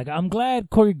Graves. Like, I'm glad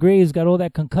Corey Graves got all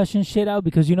that concussion shit out,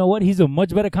 because you know what? He's a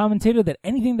much better commentator than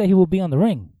anything that he will be on the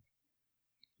ring.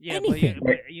 Yeah, anything.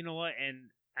 but you know what? And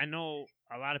I know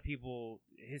a lot of people,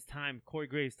 Corey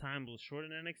Graves' time was short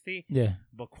in NXT. Yeah.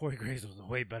 But Corey Graves was a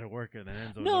way better worker than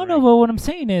Enzo. No, but what I'm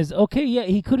saying is, okay, yeah,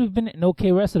 he could have been an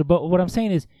okay wrestler, but what I'm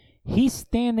saying is, he's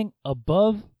standing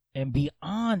above and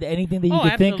beyond anything that you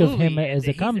could think of him as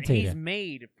a commentator. He's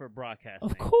made for broadcasting.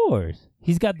 Of course.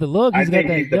 He's got the look. I think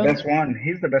he's the best one.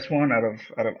 He's the best one out of.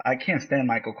 I can't stand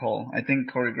Michael Cole. I think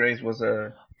Corey Graves was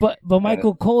a. But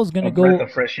Michael Cole's gonna go. Breath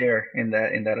of fresh air in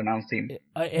that announce team.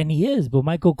 And he is, but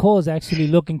Michael Cole is actually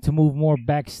looking to move more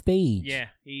backstage. Yeah,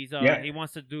 he's moving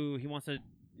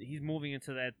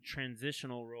into that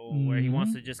transitional role where he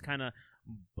wants to just kind of.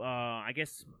 I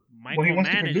guess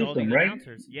micromanage all these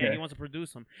announcers. Yeah, he wants to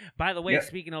produce them. By the way,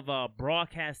 speaking of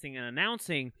broadcasting and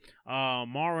announcing,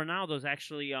 Mauro Ronaldo is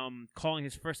actually calling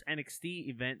his first NXT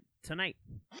event tonight.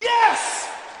 Yes!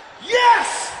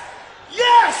 Yes!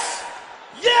 Yes!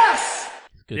 Yes!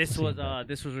 This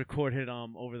was recorded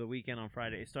over the weekend on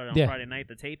Friday. It started on Friday night,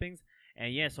 the tapings,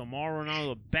 and so Mauro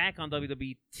Ronaldo back on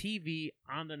WWE TV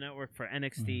on the network for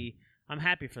NXT. Mm-hmm. I'm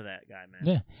happy for that guy, man.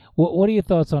 Yeah. What are your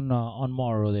thoughts on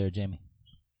Mauro there, Jamie?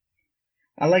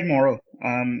 I like Mauro.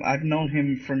 I've known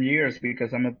him from years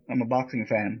because I'm a boxing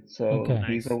fan. So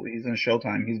he's in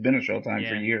Showtime. He's been in Showtime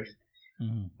for years.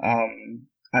 Mm-hmm.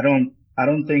 I don't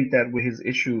think that with his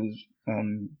issues,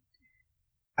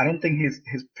 I don't think his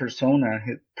persona,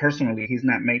 personally, he's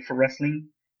not made for wrestling.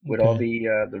 With all the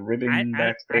ribbon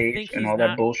backstage and all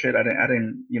that bullshit. I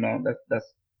didn't.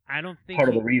 That's. I don't think part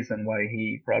of the reason why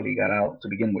he probably got out to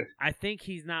begin with. I think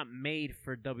he's not made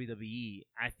for WWE.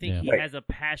 I think he has a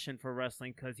passion for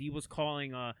wrestling because he was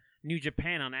calling New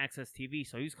Japan on Access TV,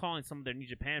 so he's calling some of their New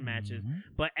Japan matches.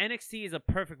 But NXT is a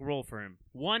perfect role for him.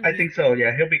 I think so.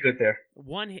 Yeah, he'll be good there.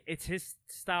 One, it's his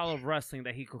style of wrestling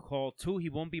that he could call. Two, he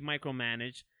won't be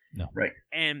micromanaged. No. Right.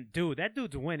 And dude, that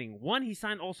dude's winning. One, he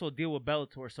signed also a deal with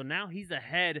Bellator, so now he's the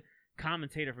head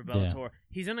commentator for Bellator. Yeah.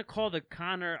 He's gonna call the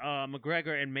Conor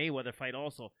McGregor and Mayweather fight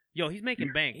also. Yo, he's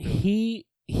making bank. Dude.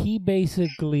 He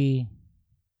basically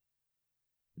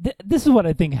this is what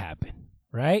I think happened,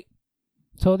 right?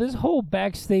 So this whole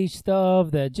backstage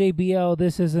stuff, the JBL,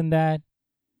 this isn't that.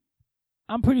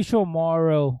 I'm pretty sure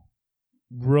Mauro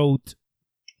wrote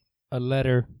a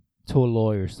letter to a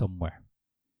lawyer somewhere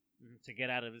to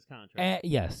get out of his contract.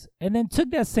 Yes, and then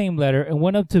took that same letter and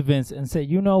went up to Vince and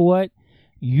said, "You know what?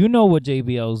 You know what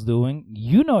JBL's doing.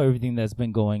 You know everything that's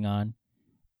been going on.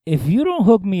 If you don't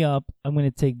hook me up, I'm going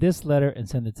to take this letter and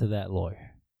send it to that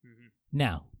lawyer." Mm-hmm.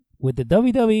 Now, with the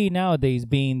WWE nowadays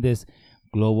being this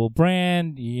global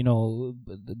brand,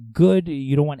 good,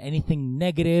 you don't want anything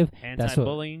negative.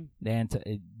 Anti-bullying.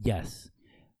 Yes.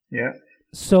 Yeah.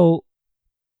 So,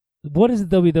 what does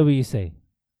the WWE say?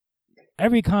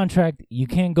 Every contract, you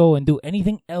can't go and do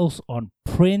anything else on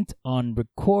print, on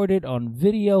recorded, on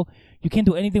video. You can't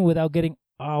do anything without getting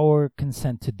our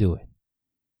consent to do it.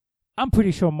 I'm pretty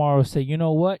sure Mauro said, you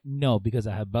know what? No, because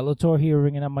I have Bellator here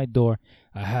ringing at my door.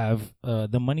 I have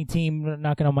the money team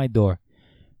knocking on my door.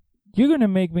 You're going to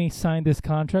make me sign this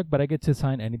contract, but I get to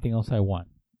sign anything else I want.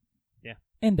 Yeah.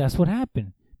 And that's what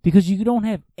happened. Because you don't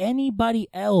have anybody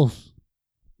else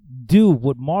do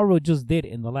what Mauro just did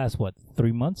in the last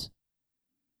 3 months?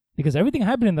 Because everything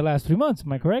happened in the last 3 months.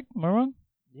 Am I correct? Am I wrong?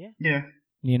 Yeah.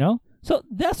 You know? So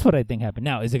that's what I think happened.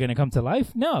 Now, is it going to come to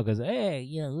life? No, because, hey,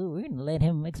 we're going to let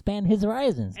him expand his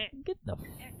horizons. Get the...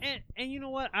 And you know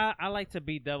what? I like to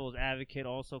be devil's advocate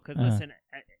also because, listen,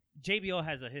 JBL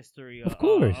has a history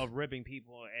of ribbing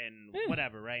people and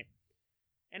whatever, right?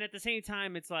 And at the same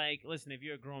time, it's like, listen, if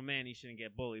you're a grown man, you shouldn't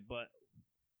get bullied. But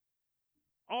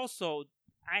also,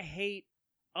 I hate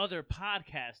other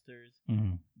podcasters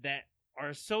that are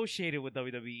associated with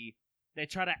WWE that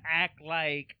try to act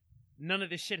like none of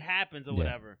this shit happens or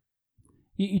whatever.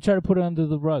 You try to put it under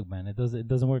the rug, man. It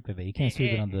doesn't work like that. You can't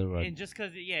sweep it under the rug. And just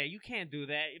because, you can't do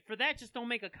that. For that, just don't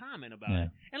make a comment about it.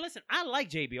 And listen, I like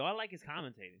JBL. I like his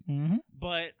commentating.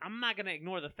 But I'm not going to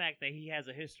ignore the fact that he has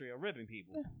a history of ribbing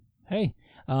people. Hey,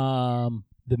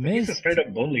 the Miz... He's a straight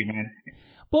up bully, man.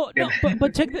 Well, no,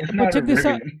 but check this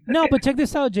out. No, but check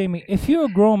this out, Jamie. If you're a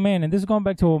grown man, and this is going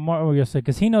back to what Mario said,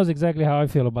 because he knows exactly how I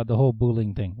feel about the whole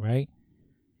bullying thing, right?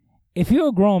 If you're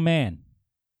a grown man,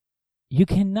 you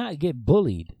cannot get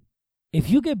bullied. If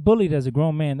you get bullied as a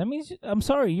grown man, that means, I'm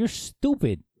sorry, you're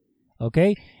stupid,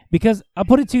 okay? Because I'll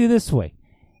put it to you this way.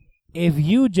 If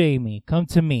you, Jamie, come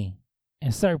to me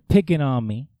and start picking on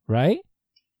me, right?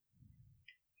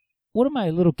 What am I,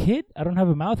 a little kid? I don't have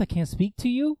a mouth. I can't speak to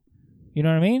you. You know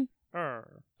what I mean?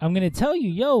 I'm going to tell you,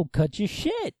 yo, cut your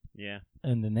shit. Yeah.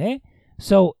 And then,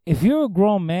 so if you're a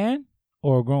grown man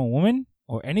or a grown woman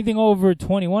or anything over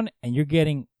 21 and you're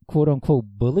getting quote unquote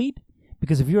bullied,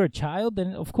 because if you're a child,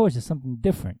 then of course it's something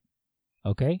different.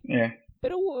 Okay? Yeah.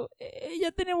 Pero ya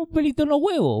tenemos pelito en los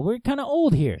huevos. We're kind of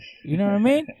old here. You know what I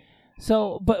mean?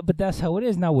 So, but that's how it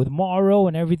is now with Mauro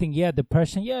and everything. Yeah,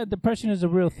 depression. Yeah, depression is a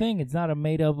real thing. It's not a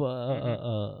made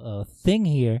up thing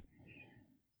here.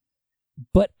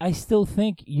 But I still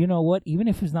think, you know what? Even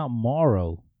if it's not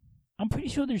Mauro, I'm pretty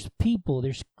sure there's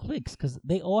cliques, because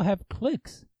they all have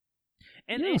cliques.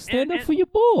 And stand up for your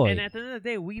boy. And at the end of the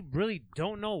day, we really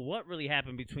don't know what really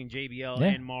happened between JBL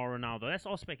and Mauro Ronaldo. That's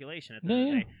all speculation at the end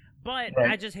of the day. But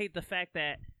I just hate the fact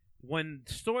that when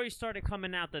stories started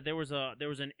coming out that there was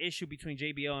an issue between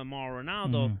JBL and Mauro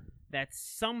Ronaldo, that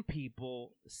some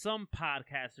people, some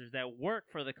podcasters that work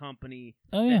for the company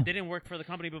that didn't work for the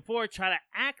company before try to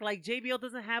act like JBL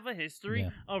doesn't have a history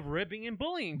of ribbing and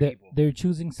bullying people. They're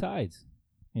choosing sides.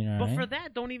 You know, but for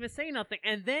that, don't even say nothing.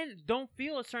 And then don't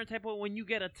feel a certain type of when you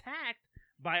get attacked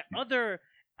by other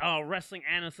wrestling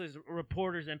analysts,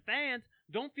 reporters, and fans.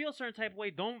 Don't feel a certain type of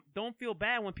way. Don't feel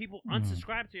bad when people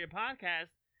unsubscribe to your podcast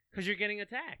because you're getting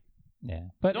attacked. Yeah,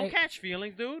 but don't catch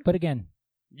feelings, dude. But again,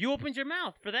 you opened your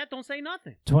mouth. For that, don't say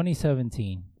nothing.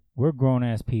 2017. We're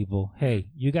grown-ass people. Hey,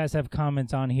 you guys have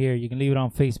comments on here. You can leave it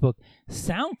on Facebook.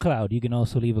 SoundCloud, you can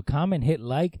also leave a comment, hit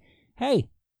like. Hey,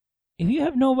 if you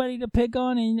have nobody to pick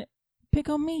on, and pick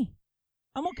on me,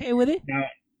 I'm okay with it.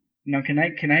 Now, can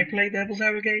I play devil's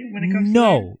advocate when it comes to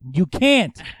No, you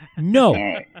can't. No.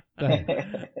 Right.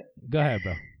 Go ahead,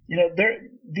 bro. You know,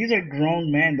 these are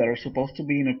grown men that are supposed to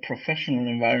be in a professional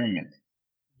environment.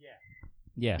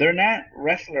 Yeah. They're not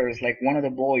wrestlers like one of the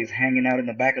boys hanging out in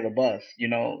the back of the bus. You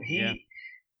know,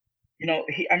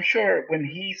 I'm sure when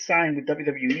he signed with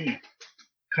WWE,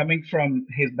 coming from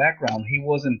his background, he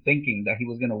wasn't thinking that he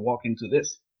was going to walk into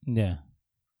this. Yeah.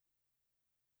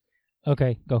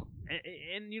 Okay, go.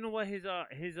 And you know what? His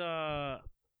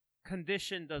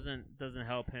condition doesn't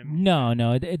help him. No,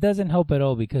 it doesn't help at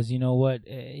all, because you know what?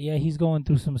 Yeah, he's going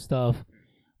through some stuff.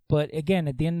 But again,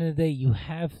 at the end of the day, you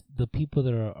have the people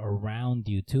that are around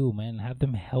you too, man. Have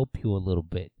them help you a little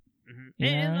bit. Mm-hmm.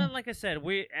 And like I said,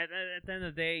 we at the end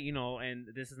of the day, you know, and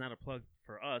this is not a plug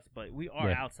for us, but we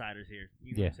are outsiders here.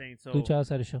 You know what I'm saying? So Lucha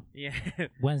Outsider Show. Yeah.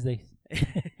 Wednesdays.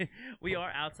 We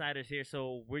are outsiders here,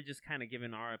 so we're just kind of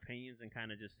giving our opinions and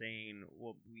kind of just saying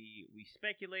what we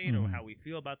speculate or how we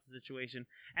feel about the situation.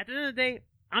 At the end of the day,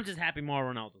 I'm just happy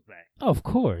Mauro Ronaldo's back. Oh, of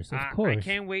course. I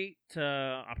can't wait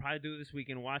to. I'll probably do this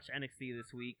weekend. Watch NXT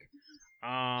this week,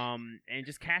 and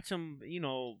just catch him. You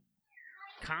know,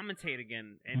 commentate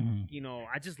again, and you know,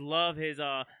 I just love his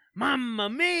 "Mamma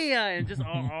Mia" and just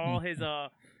all his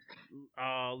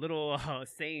little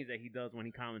sayings that he does when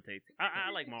he commentates.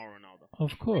 I like Mauro Ronaldo.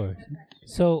 Of course.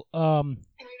 So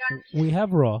we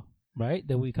have Raw, right,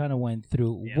 that we kind of went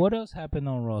through. Yeah. What else happened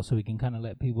on Raw, so we can kind of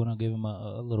let people know, give them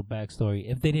a little backstory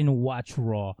if they didn't watch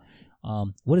Raw?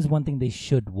 What is one thing they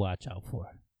should watch out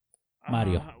for,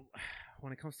 Mario?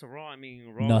 When it comes to Raw, I mean,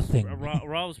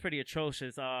 Raw was pretty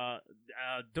atrocious.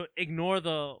 Ignore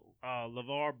the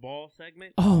LeVar Ball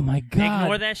segment. Oh my God!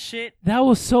 Ignore that shit. That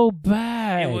was so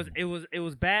bad. It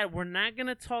was bad. We're not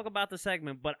gonna talk about the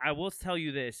segment, but I will tell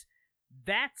you this: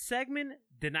 that segment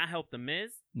Did not help The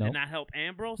Miz. Nope. Did not help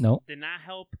Ambrose. Nope. Did not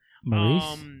help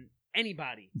Maurice.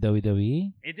 Anybody.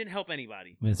 WWE. It didn't help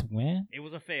anybody. Vince McMahon. It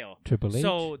was a fail. Triple H.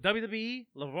 So WWE,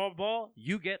 LeVar Ball,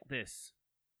 you get this.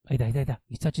 Hey,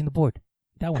 he's touching the board.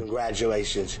 That one.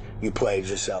 Congratulations, you played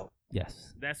yourself.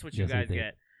 Yes. That's what you Yes, guys they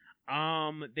get.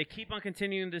 They keep on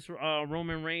continuing this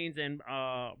Roman Reigns and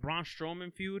Braun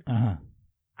Strowman feud. Uh-huh.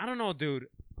 I don't know, dude.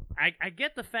 I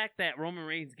get the fact that Roman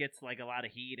Reigns gets like a lot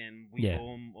of heat and we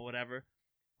boo him or whatever.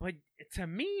 But to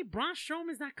me, Braun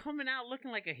Strowman's not coming out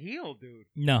looking like a heel, dude.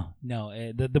 No.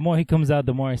 The more he comes out,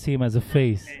 the more I see him as a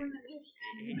face.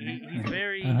 He's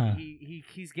very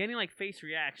he's getting like face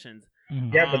reactions.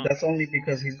 Mhm. Yeah, but that's only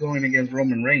because he's going against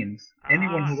Roman Reigns.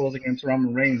 Anyone who goes against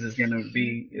Roman Reigns is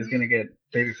gonna get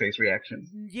babyface reaction.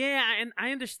 Yeah, and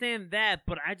I understand that,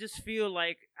 but I just feel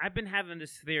like I've been having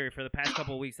this theory for the past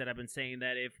couple of weeks that I've been saying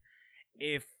that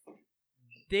if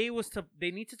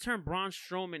they need to turn Braun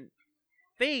Strowman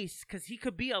face, because he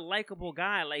could be a likable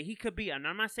guy. Like he could be, and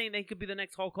I'm not saying that he could be the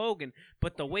next Hulk Hogan,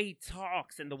 but the way he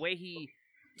talks and the way he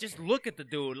just look at the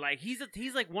dude, like he's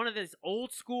like one of those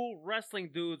old school wrestling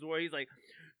dudes where he's like,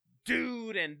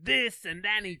 dude, and this and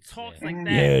that, and he talks like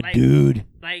that. Yeah, like, dude.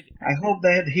 Like I hope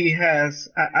that he has.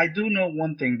 I do know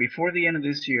one thing. Before the end of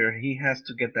this year, he has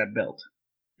to get that belt,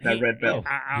 that red belt,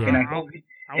 and I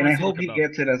hope he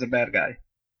gets it as a bad guy.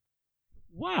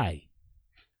 Why?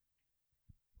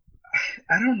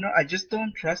 I don't know. I just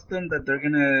don't trust them that they're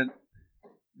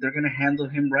gonna handle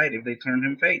him right if they turn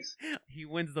him face. he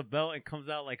wins the belt and comes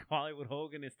out like Hollywood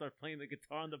Hogan and starts playing the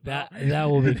guitar on the belt. That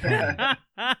will be fun.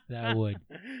 That would.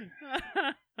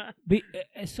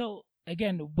 So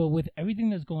again, but with everything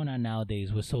that's going on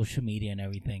nowadays with social media and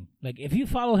everything, like if you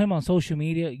follow him on social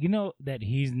media, you know that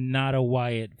he's not a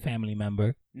Wyatt family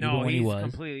member. No, even when he's he was.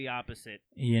 completely opposite.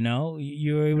 You know,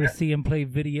 you were able to see him play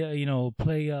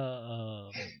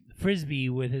frisbee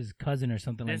with his cousin or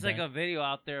something There's like that. like a video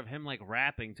out there of him like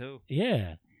rapping too.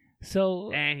 Yeah.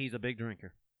 So And he's a big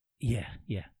drinker. yeah.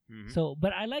 Mhm. So,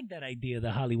 but I like that idea,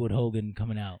 the Hollywood Hogan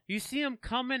coming out. You see him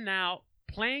coming out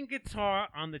playing guitar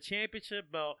on the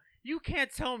championship belt. You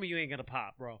can't tell me you ain't gonna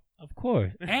pop, bro. Of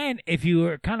course. And if you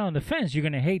were kind of on the fence, you're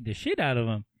gonna hate the shit out of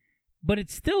him. But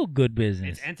it's still good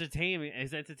business. It's entertainment.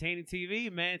 It's entertaining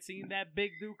TV, man. Seeing that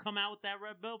big dude come out with that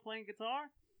red belt playing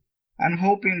guitar. I'm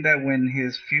hoping that when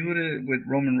his feud with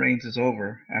Roman Reigns is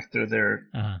over, after their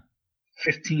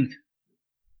 15th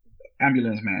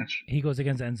ambulance match, he goes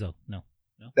against Enzo. No.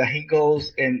 that he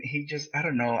goes and he just, I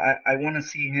don't know, I want to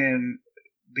see him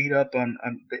beat up on,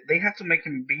 they have to make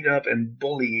him beat up and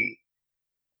bully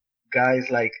guys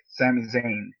like Sami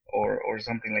Zayn or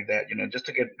something like that, you know, just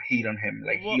to get heat on him,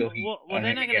 like heel heat on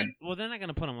him again. They're not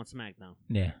gonna put him on SmackDown.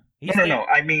 Yeah. No,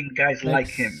 I mean guys like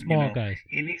him, small you know? guys.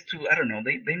 He needs to, I don't know,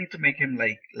 they need to make him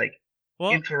like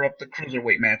interrupt the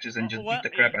cruiserweight matches and just beat the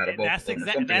crap out of both of them or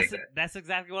something like that. That's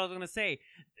exactly what I was gonna say.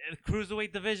 The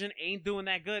cruiserweight division ain't doing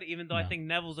that good, even though I think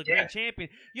Neville's a great champion.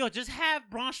 Yo, just have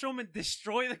Braun Strowman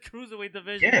destroy the cruiserweight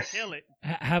division and kill it.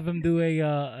 Have him do a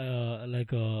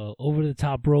over the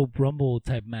top rope rumble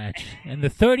type match, and the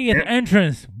 30th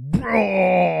entrance,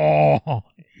 bro. Oh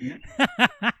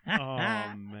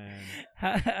man,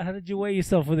 how did you weigh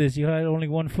yourself for this? You had only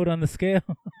one foot on the scale.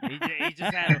 he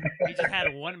just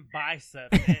had one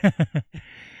bicep.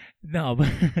 No,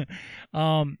 but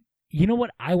you know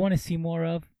what I want to see more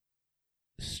of?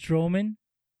 Strowman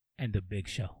and the Big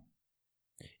Show.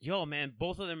 Yo, man,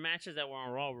 both of their matches that were on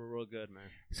Raw were real good, man.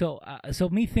 So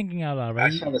me thinking out loud,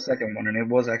 right? I saw the second one and it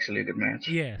was actually a good match.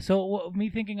 Yeah. So me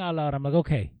thinking out loud, I'm like,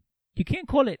 okay, you can't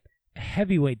call it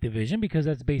heavyweight division because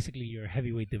that's basically your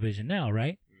heavyweight division now,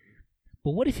 right?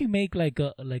 But what if you make like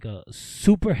a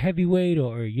super heavyweight,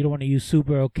 or you don't want to use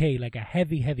super, okay, like a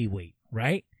heavyweight,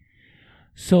 right?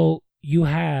 So you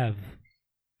have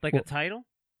a title?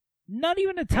 Not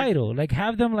even a title. Like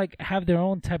have them have their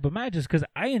own type of matches, because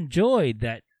I enjoyed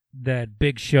that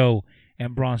Big Show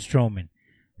and Braun Strowman.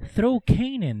 Throw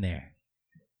Kane in there.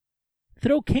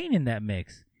 Throw Kane in that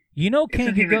mix. You know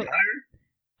Kane could go.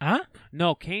 Huh?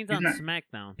 No, Kane's on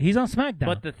SmackDown. He's on SmackDown.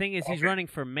 But the thing is, he's running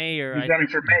for mayor. He's running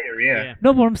for mayor, yeah.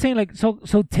 No, but I'm saying so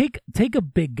take a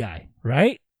big guy,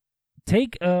 right?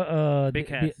 Take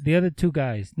the other two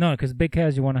guys. No, because Big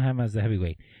Cass you want to have him as the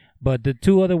heavyweight. But the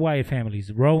two other Wyatt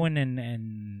families, Rowan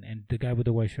and the guy with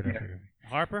the white shirt. Yeah.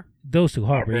 Harper? Those two,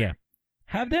 Harper, yeah.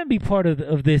 Have them be part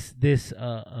of this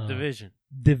division.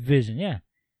 Division, yeah.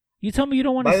 You tell me you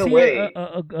don't want to see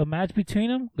a match between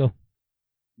them? Go.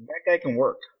 That guy can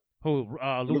work. Who?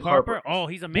 Luke Harper? Oh,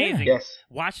 he's amazing. Yes.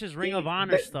 Watch his Ring of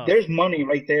Honor stuff. There's money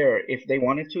right there. If they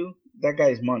wanted to, that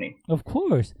guy's money. Of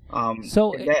course.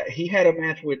 So he had a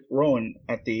match with Rowan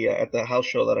at the house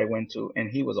show that I went to, and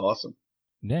he was awesome.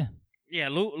 Yeah. Yeah,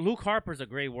 Luke Harper's a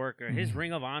great worker. His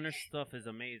Ring of Honor stuff is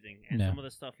amazing, and some of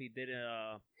the stuff he did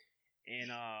in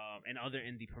other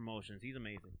indie promotions, he's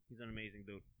amazing. He's an amazing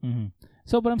dude. Mm-hmm.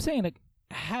 So, but I'm saying, like,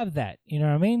 have that. You know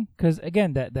what I mean? Because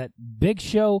again, that Big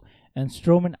Show and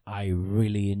Strowman, I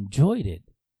really enjoyed it.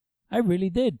 I really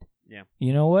did. Yeah.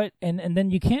 You know what? And then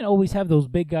you can't always have those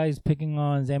big guys picking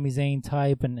on Sami Zayn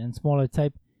type and smaller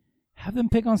type. Have them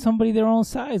pick on somebody their own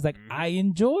size. Like, I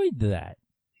enjoyed that.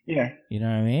 Yeah. You know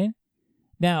what I mean?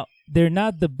 Now, they're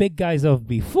not the big guys of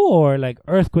before, like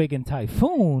Earthquake and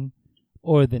Typhoon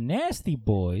or the Nasty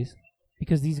Boys,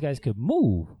 because these guys could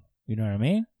move. You know what I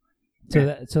mean?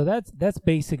 So that's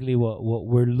basically what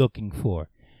we're looking for.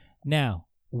 Now,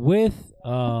 with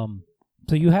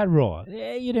so you had Raw.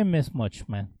 Yeah, you didn't miss much,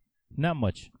 man. Not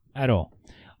much at all.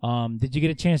 Did you get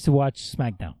a chance to watch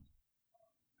SmackDown?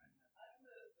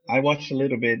 I watched a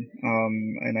little bit,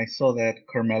 and I saw that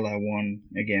Carmella won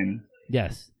again.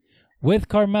 Yes. With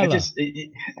Carmella.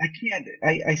 I can't.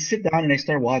 I sit down and I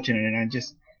start watching it, and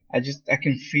I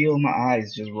can feel my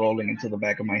eyes just rolling into the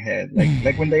back of my head,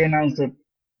 like when they announced the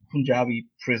Punjabi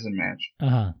prison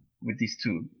match with these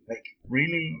two. Like,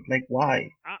 really? Like, why?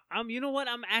 You know what?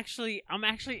 I'm actually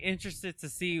interested to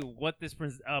see what this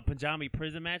Punjabi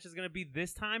prison match is gonna be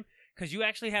this time, because you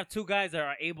actually have two guys that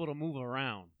are able to move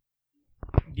around.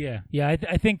 Yeah.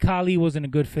 I think Khali wasn't a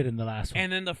good fit in the last one.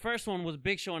 And then the first one was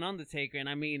Big Show and Undertaker, and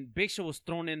I mean, Big Show was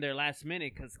thrown in there last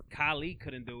minute because Khali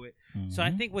couldn't do it. Mm-hmm. So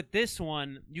I think with this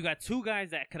one, you got two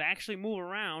guys that could actually move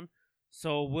around.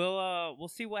 So we'll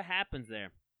see what happens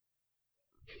there.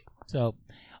 So,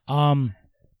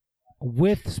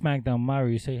 with SmackDown,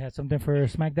 Mario, you say you had something for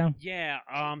SmackDown? Yeah.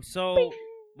 So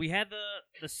we had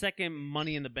the second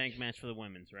Money in the Bank match for the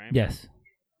women's, right? Yes.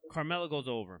 Carmella goes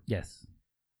over. Yes.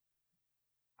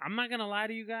 I'm not gonna lie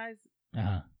to you guys.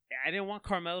 I didn't want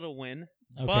Carmella to win,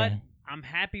 okay. but I'm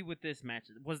happy with this match.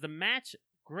 Was the match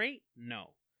great?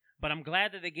 No, but I'm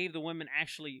glad that they gave the women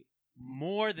actually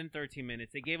more than 13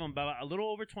 minutes. They gave them about a little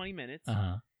over 20 minutes,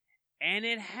 and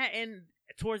and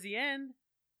towards the end,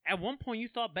 at one point you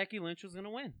thought Becky Lynch was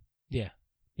gonna win. Yeah,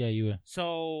 you were.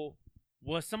 So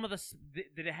was some of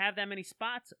did it have that many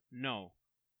spots? No,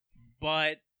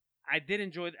 but I did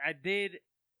enjoy. I did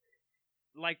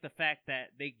like the fact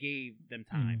that they gave them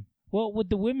time. Well, with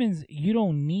the women's, you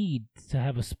don't need to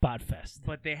have a spot fest.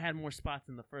 But they had more spots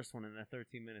in the first one in that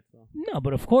 13 minutes, though. No,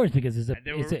 but of course, because it's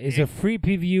a free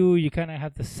preview, you kind of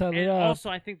have to sell it up. Also,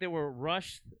 I think they were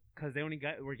rushed because they only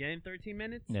were getting 13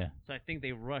 minutes. Yeah. So I think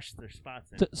they rushed their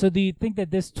spots in. So do you think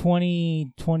that this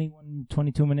 20, 21,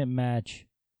 22-minute match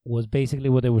was basically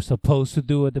what they were supposed to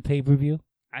do at the pay-per-view?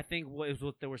 I think it was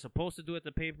what they were supposed to do at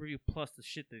the pay-per-view plus the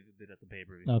shit they did at the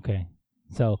pay-per-view. Okay.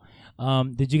 So,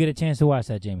 did you get a chance to watch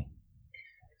that, Jamie?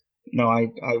 No,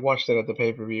 I watched it at the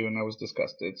pay-per-view and I was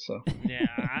disgusted. So yeah,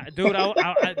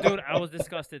 I was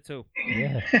disgusted too.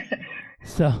 Yeah.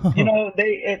 So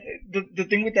the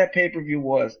thing with that pay-per-view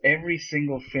was every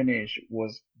single finish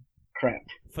was crap.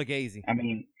 Fugazi. I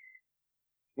mean,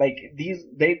 like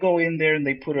they go in there and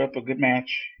they put up a good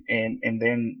match, and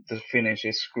then the finish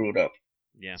is screwed up.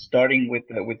 Yeah. Starting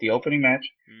with the opening match,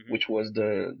 which was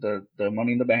the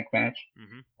Money in the Bank match,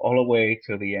 all the way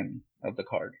to the end of the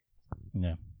card.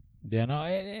 Yeah. Yeah, no,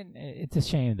 it's a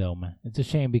shame though, man. It's a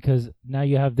shame because now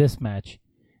you have this match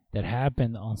that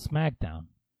happened on SmackDown,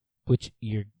 which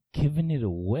you're giving it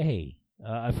away.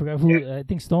 I forgot who. Yeah. I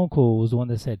think Stone Cold was the one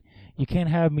that said, "You can't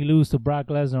have me lose to Brock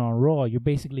Lesnar on Raw. You're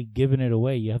basically giving it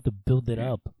away. You have to build it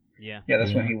up." Yeah. Yeah,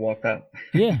 that's when he walked out.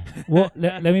 Yeah. Well,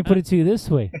 let me put it to you this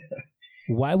way: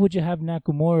 why would you have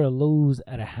Nakamura lose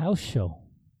at a house show?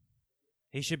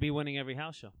 He should be winning every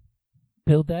house show.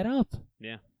 Build that up.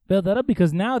 Yeah. Build that up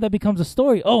because now that becomes a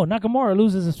story. Oh, Nakamura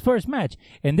loses his first match.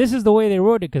 And this is the way they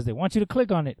wrote it because they want you to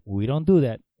click on it. We don't do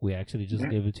that. We actually just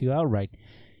give it to you outright.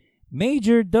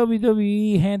 Major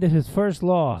WWE handed his first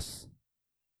loss.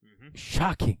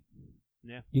 Shocking.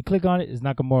 Yeah. You click on it, it's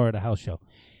Nakamura at a house show.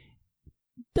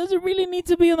 Does it really need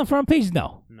to be on the front page?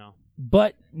 No. No.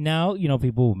 But now,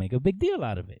 people will make a big deal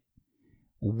out of it.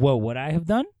 What would I have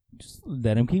done? Just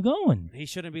let him keep going. He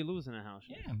shouldn't be losing a house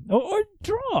show. Yeah. Or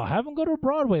draw. Have him go to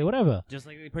Broadway, whatever. Just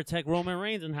like they protect Roman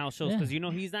Reigns in house shows because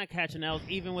he's not catching L's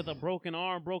even with a broken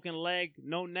arm, broken leg,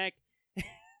 no neck.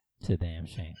 It's a damn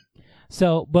shame.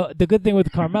 So, but the good thing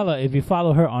with Carmella, if you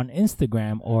follow her on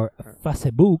Instagram or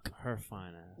Facebook. Her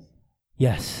fine ass.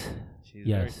 Yes.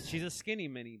 She's a skinny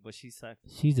mini, but she's sexy.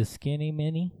 She's a skinny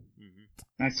mini?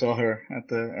 I saw her at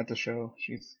the show.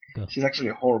 She's actually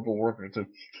a horrible worker, too.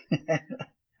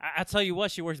 I tell you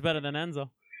what, she works better than Enzo.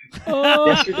 Oh.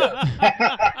 Yes, she does.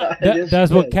 Yes,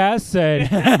 That's she what does. Cass said.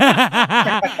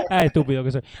 Ay, estúpido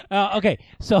que soy. Okay,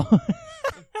 so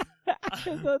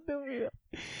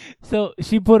so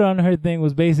she put on her thing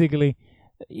was basically,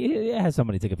 yeah, had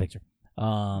somebody take a picture.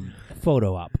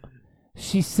 Photo op.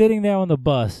 She's sitting there on the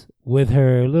bus with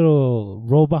her little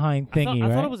roll behind thingy, I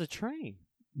right? thought it was a train.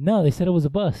 No, they said it was a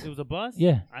bus. It was a bus?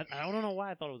 Yeah. I don't know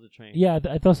why I thought it was a train. Yeah,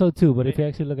 I thought so too. But if you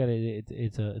actually look at it,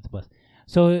 it's a bus.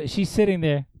 So she's sitting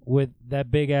there with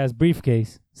that big ass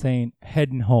briefcase saying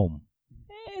 "heading home."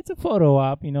 It's a photo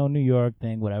op, New York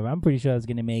thing, whatever. I'm pretty sure it's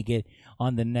gonna make it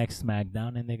on the next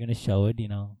SmackDown, and they're gonna show it,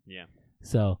 Yeah.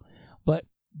 So, but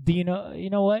do you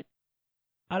know what?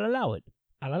 I'll allow it.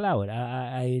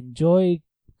 I enjoy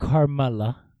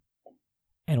Carmella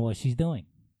and what she's doing.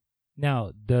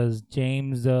 Now, does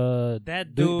James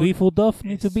That dude Lethal Duff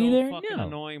need to be so there? fucking No.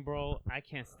 annoying, bro. I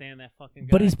can't stand that fucking guy.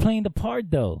 But he's playing the part,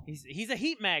 though. He's a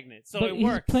heat magnet, so but it he's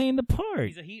works. playing the part.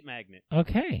 He's a heat magnet.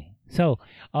 Okay. So,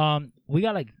 we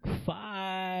got like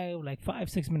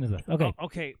 6 minutes left. Okay.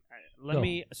 Okay. Let Go.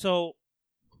 me. So,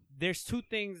 there's two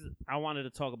things I wanted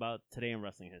to talk about today in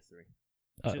wrestling history.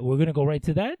 We're gonna go right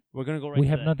to that. We're gonna go right. We to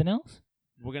have that. nothing else.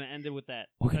 We're gonna end it with that.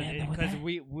 We're gonna end it with because that?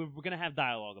 we're gonna have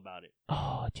dialogue about it.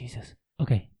 Oh Jesus.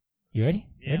 Okay. You ready?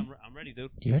 Yeah, Ready? I'm ready,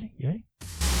 dude. You ready? You ready?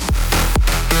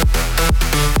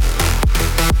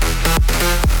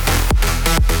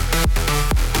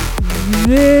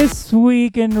 This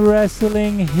week in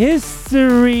wrestling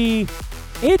history,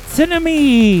 it's an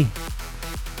me,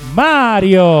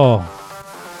 Mario.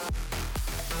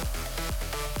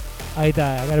 Ahí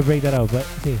está, I gotta break that out, but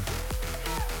see.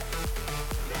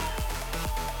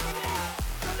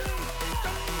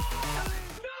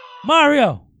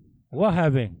 Mario, what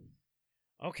happened?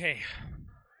 Okay.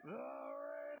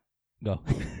 Go.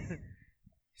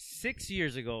 6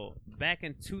 years ago, back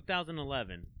in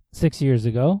 2011, 6 years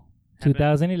ago, Happened.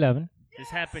 2011. this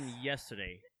happened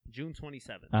yesterday, June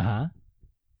 27th. Uh-huh.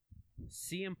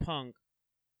 CM Punk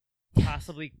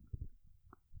possibly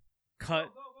cut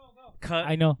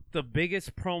I know. the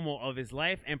biggest promo of his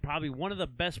life and probably one of the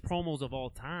best promos of all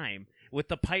time with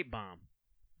the pipe bomb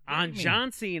on do you mean?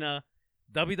 John Cena,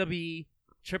 WWE,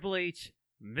 Triple H,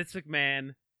 Vince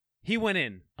McMahon. He went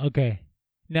in. Okay.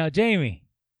 Now, Jamie,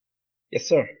 Yes,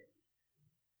 sir.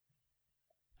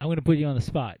 I'm going to put you on the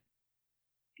spot.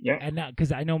 Yeah. And not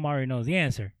because I know Mario knows the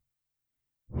answer.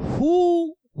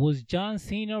 Who was John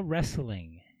Cena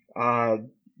wrestling?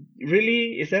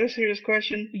 Really? Is that a serious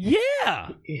question? Yeah.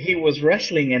 He was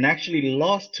wrestling and actually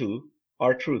lost to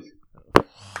R-Truth.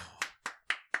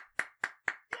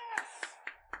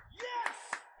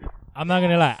 I'm not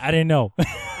going to lie. I didn't know.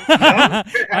 I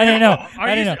didn't know.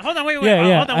 I didn't know. Hold on, wait. Yeah,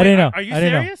 yeah. Hold on, I didn't know. Are you I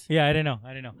didn't know. serious? Yeah, I didn't know. I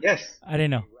didn't know. Yes. I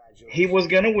didn't know. He was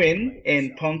gonna win,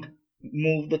 and Punk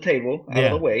moved the table out Yeah.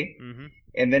 of the way, Mm-hmm.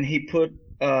 and then he put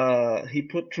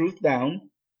Truth down,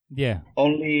 Yeah.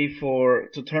 only to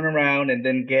turn around and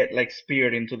then get like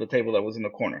speared into the table that was in the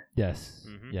corner. Yes.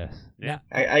 Mhm. Yes. Yeah.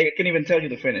 I can even tell you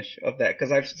the finish of that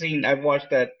because I've watched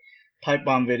that pipe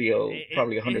bomb video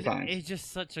probably 100 times. It's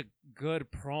just such a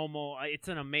good promo. It's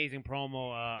an amazing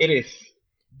promo. It is.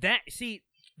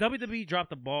 WWE dropped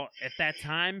the ball at that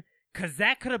time because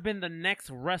that could have been the next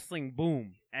wrestling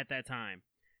boom at that time.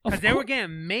 Of Because they were course.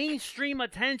 getting mainstream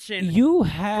attention. You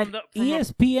had from the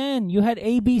ESPN, you had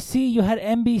ABC, you had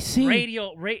NBC.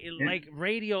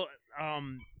 radio.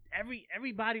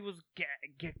 Everybody was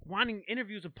wanting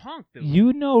interviews with Punk, dude.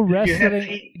 You know You had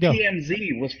wrestling. Go.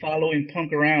 TMZ was following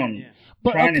Punk around, Yeah.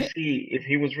 But trying okay. to see if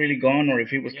he was really gone or if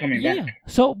he was coming Yeah. back.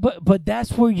 So, but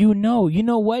that's where you know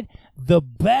what? The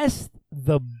best,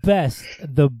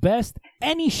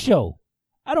 any show.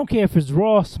 I don't care if it's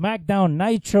Raw, SmackDown,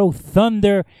 Nitro,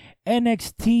 Thunder,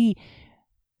 NXT,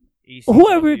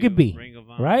 whoever it could be, Ring of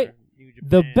Honor, right? New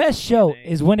The Japan, best show TNA.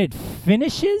 is when it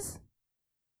finishes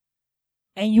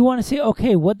and you want to say,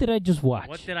 okay, what did I just watch?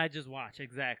 What did I just watch?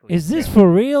 Exactly. Is this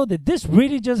for real? Did this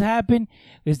really just happen?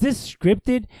 Is this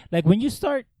scripted? Like when you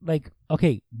start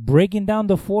breaking down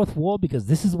the fourth wall because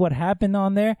this is what happened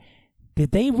on there,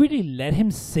 did they really let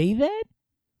him say that?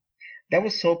 That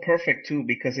was so perfect too,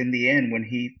 because in the end, when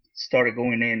he started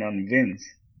going in on Vince,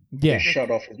 Yeah. they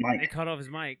shut off his They mic. cut off his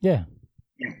mic. Yeah.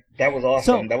 Yeah, that was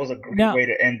awesome. So, that was a great now- way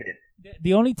to end it.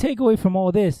 The only takeaway from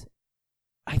all this,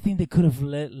 I think they could have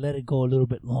let it go a little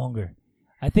bit longer.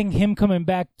 I think him coming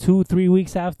back 2-3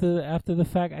 weeks after the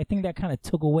fact, I think that kind of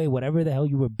took away whatever the hell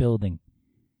you were building.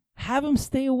 Have him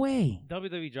stay away.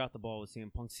 WWE dropped the ball with CM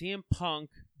Punk. CM Punk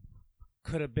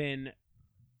could have been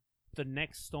the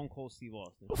next Stone Cold Steve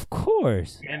Austin. Of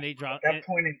course. And they At dropped that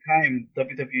point in time,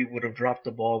 WWE would have dropped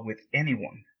the ball with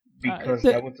anyone. because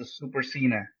that was the Super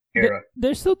Cena era.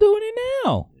 They're still doing it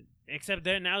now. Except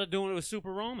now they're doing it with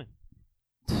Super Roman.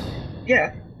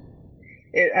 Yeah.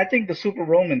 I think the Super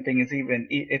Roman thing is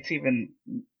even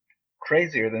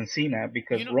crazier than Cena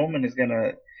because Roman is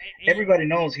gonna. Everybody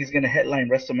knows he's gonna headline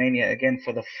WrestleMania again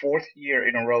for the 4th year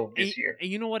in a row this year. And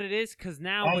you know what it is? Because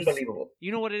now, unbelievable.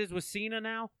 You know what it is with Cena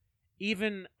now?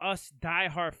 Even us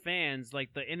diehard fans,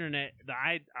 like the internet, the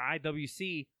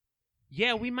IWC,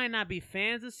 yeah, we might not be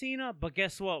fans of Cena, but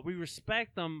guess what? We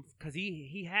respect him because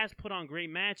he has put on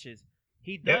great matches.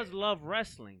 He does love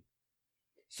wrestling.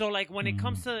 So, like, when it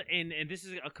comes to, and this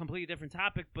is a completely different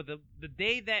topic, but the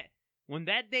day that, when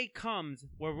that day comes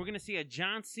where we're going to see a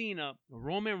John Cena,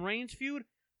 Roman Reigns feud,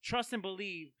 trust and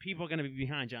believe people are going to be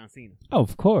behind John Cena. Oh,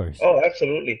 of course. Oh,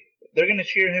 absolutely. They're going to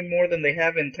cheer him more than they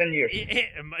have in 10 years.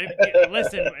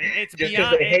 Listen, it's just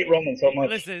beyond. Because they hate Roman so much.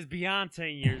 Listen, it's beyond 10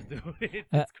 years, dude.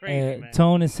 It's crazy, man.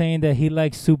 Tone is saying that he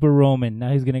likes Super Roman.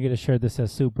 Now he's going to get a shirt that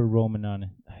says Super Roman on it.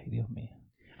 Ay, Dios mío.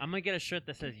 I'm going to get a shirt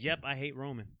that says, yep, I hate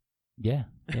Roman. Yeah.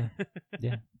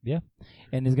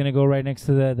 And he's going to go right next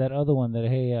to that other one that,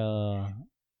 hey,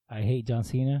 I hate John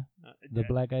Cena, the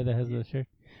black guy that has the shirt.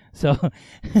 So,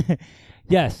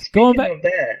 yes, Speaking going back. Of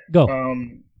that, go.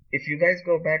 If you guys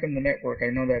go back on the network, I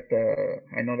know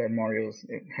that Mario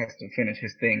has to finish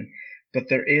his thing, but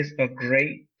there is a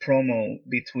great promo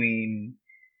between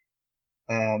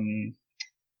Edge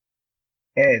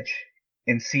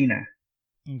and Cena,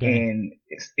 and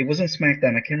it was on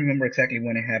SmackDown. I can't remember exactly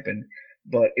when it happened,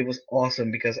 but it was awesome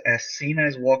because as Cena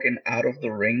is walking out of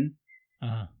the ring,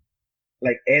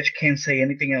 like Edge can't say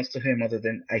anything else to him other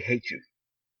than "I hate you."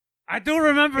 I do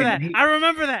remember that. I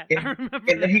remember that.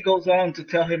 And then he goes on to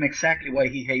tell him exactly why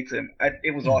he hates him.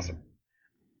 It was awesome.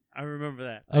 I remember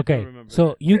that. Okay,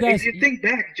 so you guys... If you think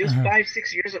back, just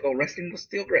 5-6 years ago, wrestling was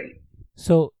still great.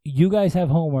 So you guys have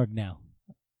homework now.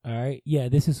 All right? Yeah,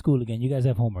 this is school again. You guys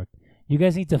have homework. You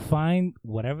guys need to find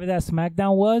whatever that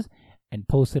SmackDown was and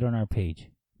post it on our page.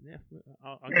 Yeah,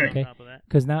 I'll get on top of that.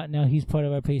 Because now he's part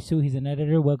of our page too. He's an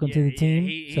editor. Welcome to the team.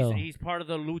 He's part of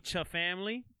the Lucha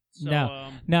family. So,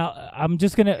 now I'm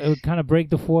just gonna kind of break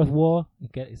the fourth wall.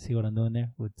 See what I'm doing there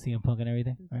with CM Punk and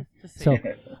everything, right?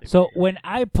 So when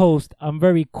I post, I'm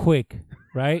very quick,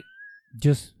 right?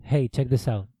 Just hey, check this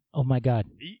out. Oh my God,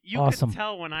 you awesome! Can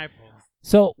tell when I post.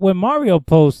 So when Mario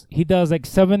posts, he does like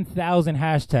 7,000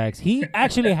 hashtags. He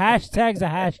actually hashtags a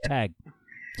hashtag,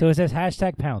 so it says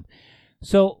 #pound.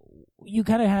 So you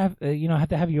kind of have have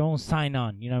to have your own sign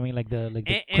on. You know what I mean? Like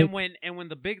when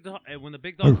the big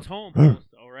dog Tone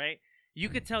posts, all right, you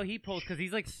could tell he posts because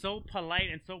he's like so polite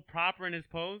and so proper in his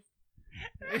pose.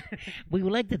 We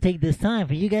would like to take this time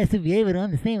for you guys to be able to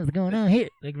understand what's going on here.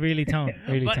 Like really, Tone.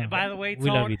 Really, Tone. By the way, Tone, we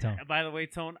love you, Tone. By the way,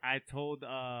 Tone, I told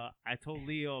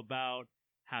Leo about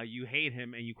how you hate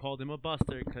him and you called him a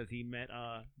buster because he met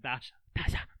Dasha.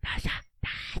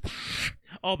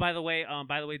 Oh, by the way,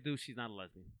 dude, she's not a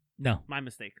lesbian. No. My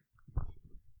mistake.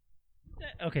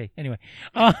 Okay, anyway.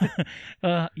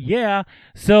 Yeah,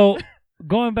 so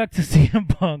going back to CM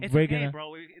Punk. It's okay,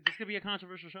 bro. This could be a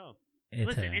controversial show.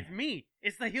 Listen, it's me.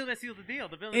 It's the heel that seals the deal.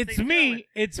 The villain it's me.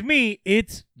 It's me.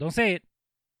 It's... Don't say it.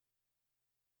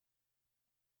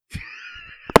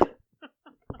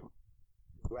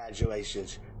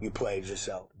 Congratulations. You played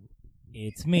yourself.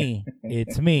 It's me.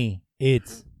 It's me.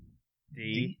 It's...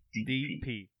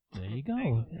 DDP. There you go.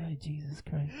 Oh, Jesus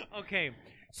Christ. Okay,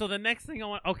 so the next thing I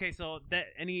want. Okay, so that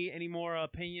any more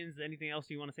opinions? Anything else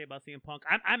you want to say about CM Punk?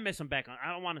 I miss him back on.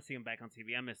 I don't want to see him back on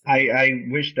TV. I miss him. I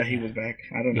wish that he was back.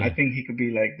 I don't. Yeah. I think he could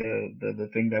be like the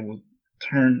thing that would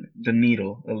turn the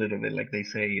needle a little bit, like they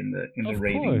say in the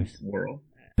ratings world.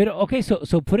 But okay,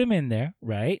 so put him in there,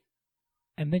 right?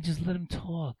 And then just let him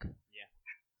talk. Yeah.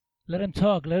 Let him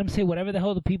talk. Let him say whatever the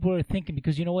hell the people are thinking,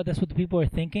 because you know what? That's what the people are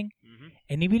thinking. Mm-hmm.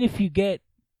 And even if you get,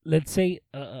 let's say,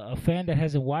 a fan that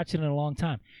hasn't watched it in a long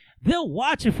time, they'll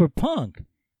watch it for Punk.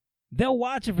 They'll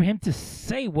watch it for him to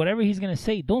say whatever he's going to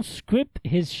say. Don't script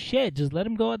his shit. Just let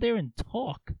him go out there and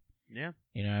talk. Yeah.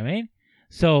 You know what I mean?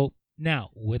 So,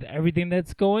 now, with everything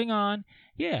that's going on,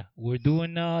 yeah, we're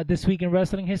doing This Week in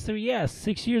Wrestling History. Yeah,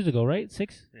 6 years ago, right?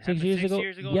 Six years ago?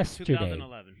 Yesterday.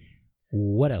 2011.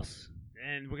 What else?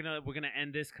 And we're gonna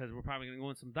end this because we're probably gonna go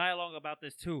in some dialogue about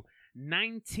this too.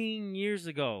 19 years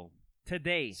ago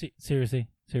today. Seriously.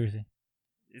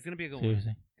 It's gonna be a good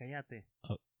Seriously. one. Cállate.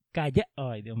 Oh, cállate.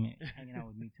 Oh, Dios mío. Hanging out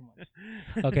with me too much.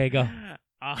 Okay, go.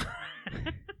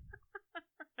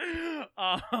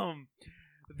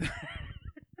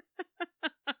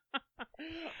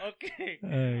 Okay.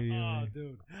 Oh,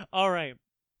 dude. All right.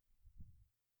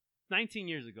 19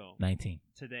 years ago. 19.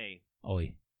 Today.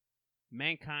 Oi.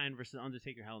 Mankind versus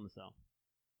Undertaker Hell in a Cell.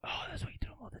 Oh, that's why you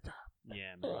threw him on the top.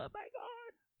 Yeah, Oh man. my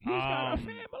God, he's got a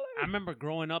family. I remember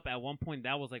growing up at one point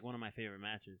that was like one of my favorite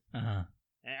matches. Uh-huh.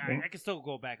 And I can still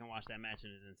go back and watch that match,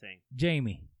 and it's insane.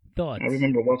 Jamie, thoughts? I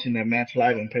remember watching that match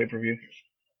live on pay-per-view.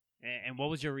 And what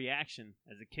was your reaction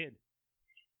as a kid?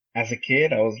 As a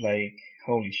kid, I was like,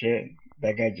 "Holy shit,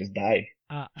 that guy just died."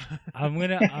 I'm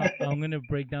gonna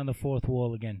break down the fourth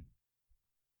wall again.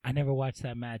 I never watched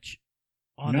that match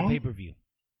on the pay-per-view.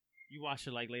 You watched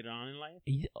it like later on in life?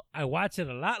 I watched it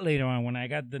a lot later on when I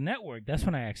got the network. That's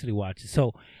when I actually watched it.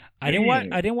 So I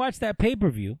didn't watch that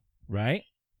pay-per-view, right?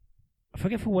 I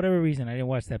forget for whatever reason I didn't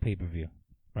watch that pay-per-view,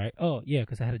 right? Oh yeah,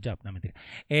 because I had a job. No,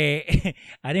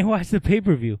 I didn't watch the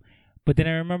pay-per-view, but then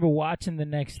I remember watching the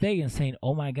next day and saying,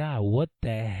 "Oh my God, what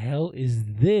the hell is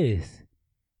this?"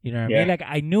 You know what I mean? Like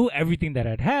I knew everything that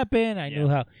had happened. I knew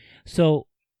how. So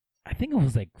I think it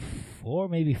was like 4,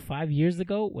 maybe 5 years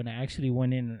ago when I actually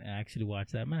went in and actually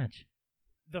watched that match.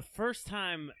 The first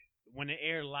time when it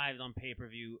aired live on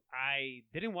pay-per-view, I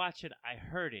didn't watch it. I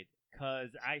heard it because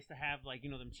I used to have like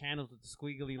them channels with the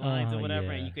squiggly lines or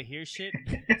whatever, and you could hear shit.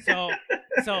 So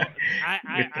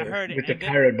I heard it with the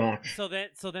pirate box. So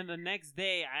then the next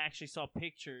day I actually saw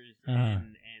pictures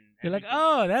and you're like,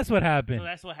 oh, that's what happened. So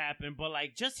that's what happened. But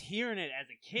like just hearing it as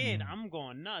a kid, I'm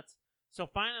going nuts. So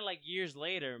finally, like years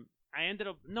later, I ended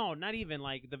up not even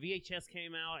like the VHS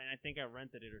came out, and I think I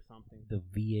rented it or something. The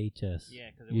VHS. Yeah,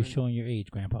 because you're showing your age,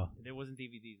 Grandpa. There wasn't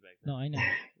DVDs back then. No, I know.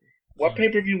 What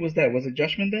pay-per-view was that? Was it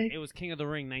Judgment Day? It was King of the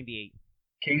Ring '98.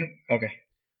 Okay.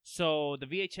 So the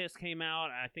VHS came out.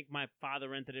 I think my father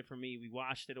rented it for me. We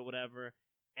watched it or whatever.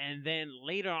 And then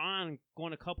later on,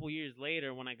 going a couple years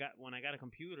later, when I got a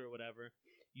computer or whatever,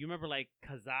 you remember like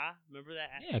Kazaa? Remember that?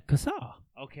 Yeah, Kazaa.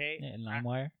 Okay. Yeah,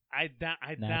 LimeWire. I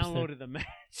downloaded the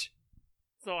match,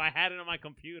 so I had it on my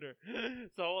computer.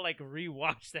 So I would like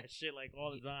rewatch that shit like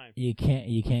all the time. You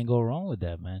can't go wrong with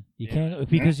that, man. You can't,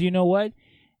 because you know what?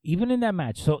 Even in that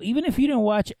match, so even if you didn't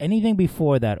watch anything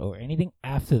before that or anything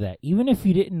after that, even if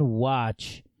you didn't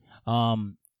watch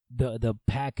the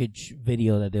package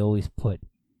video that they always put,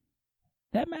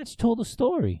 that match told a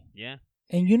story. Yeah.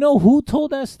 And you know who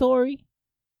told that story?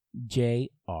 JR.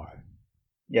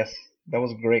 Yes, that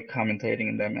was great commentating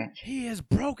in that match. He is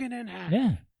broken in half.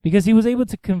 Yeah, because he was able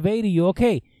to convey to you,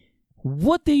 okay,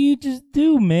 what did you just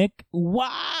do, Mick?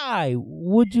 Why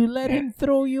would you let him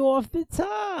throw you off the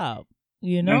top?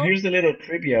 You know? Now, here's a little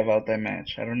trivia about that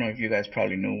match. I don't know if you guys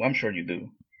probably knew. I'm sure you do.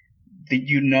 Did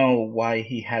you know why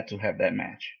he had to have that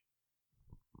match?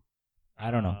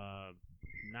 I don't know.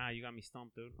 Nah, you got me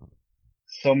stumped, dude.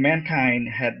 So Mankind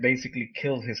had basically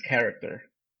killed his character.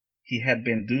 He had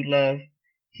been Dude Love,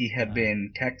 he had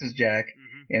been Cactus Jack,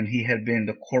 and he had been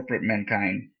the corporate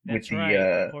Mankind. That's with right.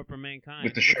 the Corporate Mankind.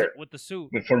 with the shirt, with the suit,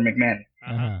 for McMahon.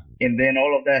 Uh-huh. And then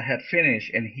all of that had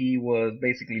finished, and he was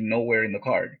basically nowhere in the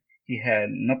card. He had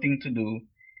nothing to do,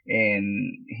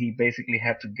 and he basically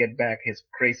had to get back his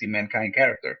crazy Mankind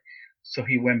character. So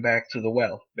he went back to the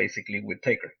well, basically, with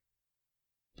Taker.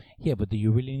 Yeah, but do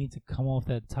you really need to come off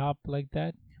that top like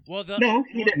that? Well, no,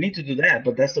 he didn't need to do that,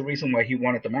 but that's the reason why he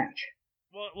wanted the match.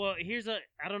 Well,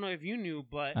 I don't know if you knew,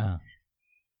 but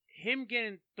him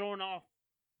getting thrown off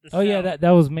the cell. Oh, yeah, that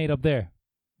was made up there.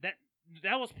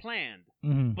 That was planned.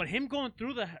 Mm-hmm. But him going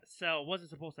through the cell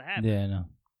wasn't supposed to happen. Yeah, no.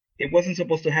 It wasn't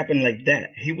supposed to happen like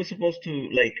that. He was supposed to,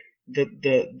 like,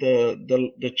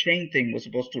 the chain thing was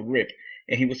supposed to rip,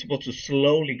 and he was supposed to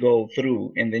slowly go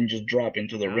through and then just drop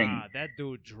into the ring. That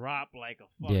dude dropped like a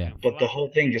fucking But the whole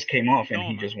thing just came off, and he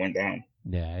man. just went down.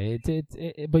 Yeah,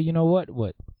 but you know what?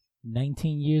 What,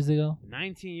 19 years ago?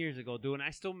 19 years ago, dude, and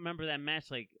I still remember that match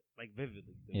like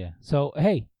vividly. Dude. Yeah. So,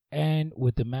 hey, and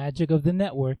with the magic of the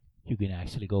network, you can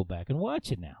actually go back and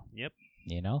watch it now. Yep.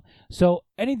 You know? So,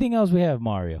 anything else we have,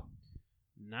 Mario?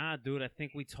 Nah, dude, I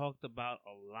think we talked about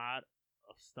a lot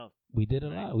of stuff. We did a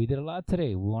lot. We did a lot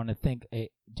today. We want to thank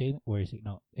Jamie. Where is he?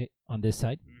 No, on this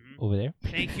side, over there.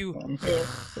 Thank you,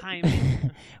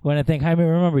 Jaime. Want to thank Jaime.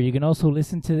 Remember, you can also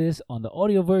listen to this on the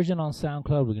audio version on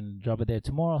SoundCloud. We're going to drop it there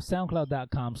tomorrow.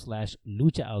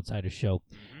 SoundCloud.com/Lucha Outsider Show.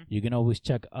 You can always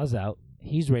check us out.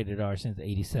 He's rated R since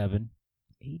 87.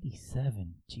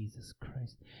 87. Jesus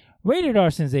Christ. Rated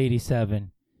R since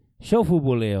 87. Show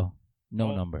Futboleo.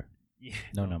 No number. Yeah,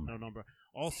 no number. No number.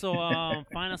 Also,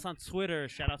 find us on Twitter.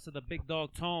 Shout out to the Big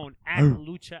Dog Tone at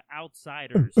Lucha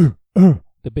Outsiders.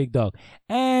 The Big Dog.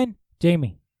 And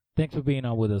Jamie, thanks for being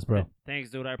on with us, bro. Thanks,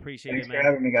 dude. I appreciate Thanks it, man. for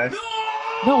having me, guys.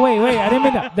 No, wait. I didn't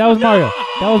mean that. That was Mario.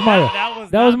 That was Mario.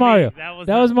 That was Mario.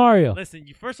 That was Mario. Listen,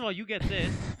 first of all, you get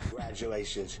this.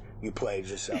 Congratulations, you played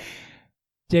yourself.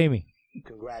 Jamie.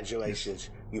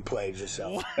 Congratulations, you played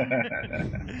yourself.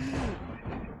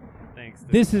 Thanks. Thanks.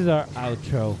 Dude. This is our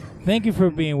outro. Thank you for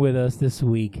being with us this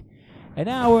week. And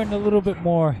now we're in a little bit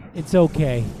more. It's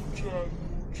okay.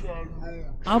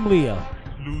 I'm Leo.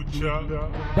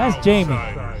 Lucha That's Jamie.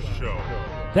 Outsider Show.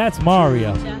 That's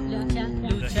Mario. Yeah,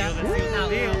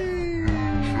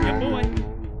 boy.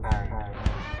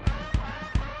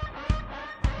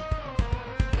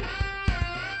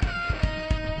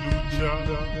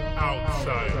 Lucha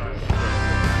Outsider.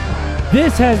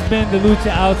 This has been the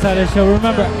Lucha Outsider Show.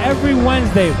 Remember, every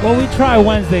Wednesday, well, we try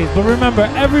Wednesdays, but remember,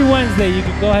 every Wednesday, you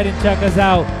can go ahead and check us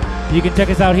out. You can check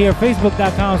us out here,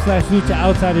 facebook.com/Lucha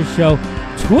Outsiders Show,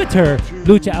 Twitter,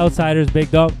 Lucha Outsiders,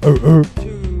 Big Dog,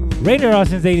 Raider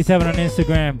Austin's 87 on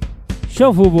Instagram,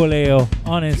 Show Futboleo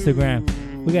on Instagram.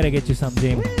 We got to get you some,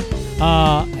 Jamie.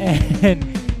 And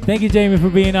thank you, Jamie, for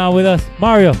being on with us.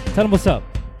 Mario, tell them what's up.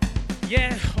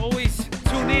 Yeah, always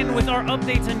tune in with our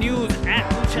updates and news at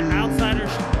Lucha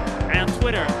Outsiders on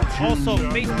Twitter. Also,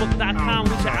 facebook.com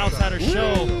Lucha Outsiders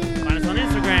Show. Find us on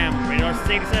Instagram,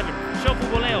 Radar87, Show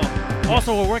Futboleo.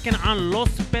 Also, we're working on Los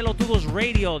Pelotudos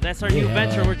Radio. That's our new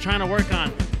venture we're trying to work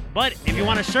on. But if you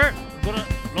want a shirt, go to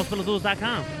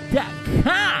lospelotudos.com.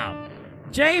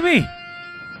 Jamie,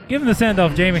 give him the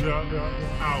send-off, Jamie.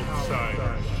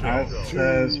 Outsider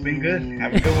It's been good.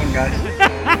 Have a good one, guys.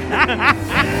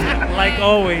 Like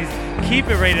always, keep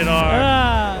it rated R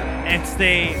and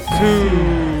stay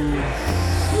tuned.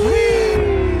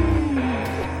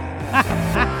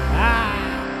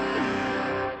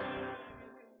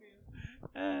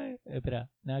 Espera,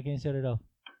 now I can shut it off.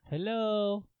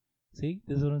 Hello. See,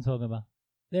 this is what I'm talking about.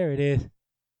 There it is.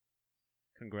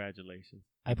 Congratulations.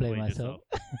 I played Played myself.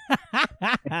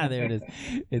 There it is.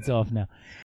 It's off now.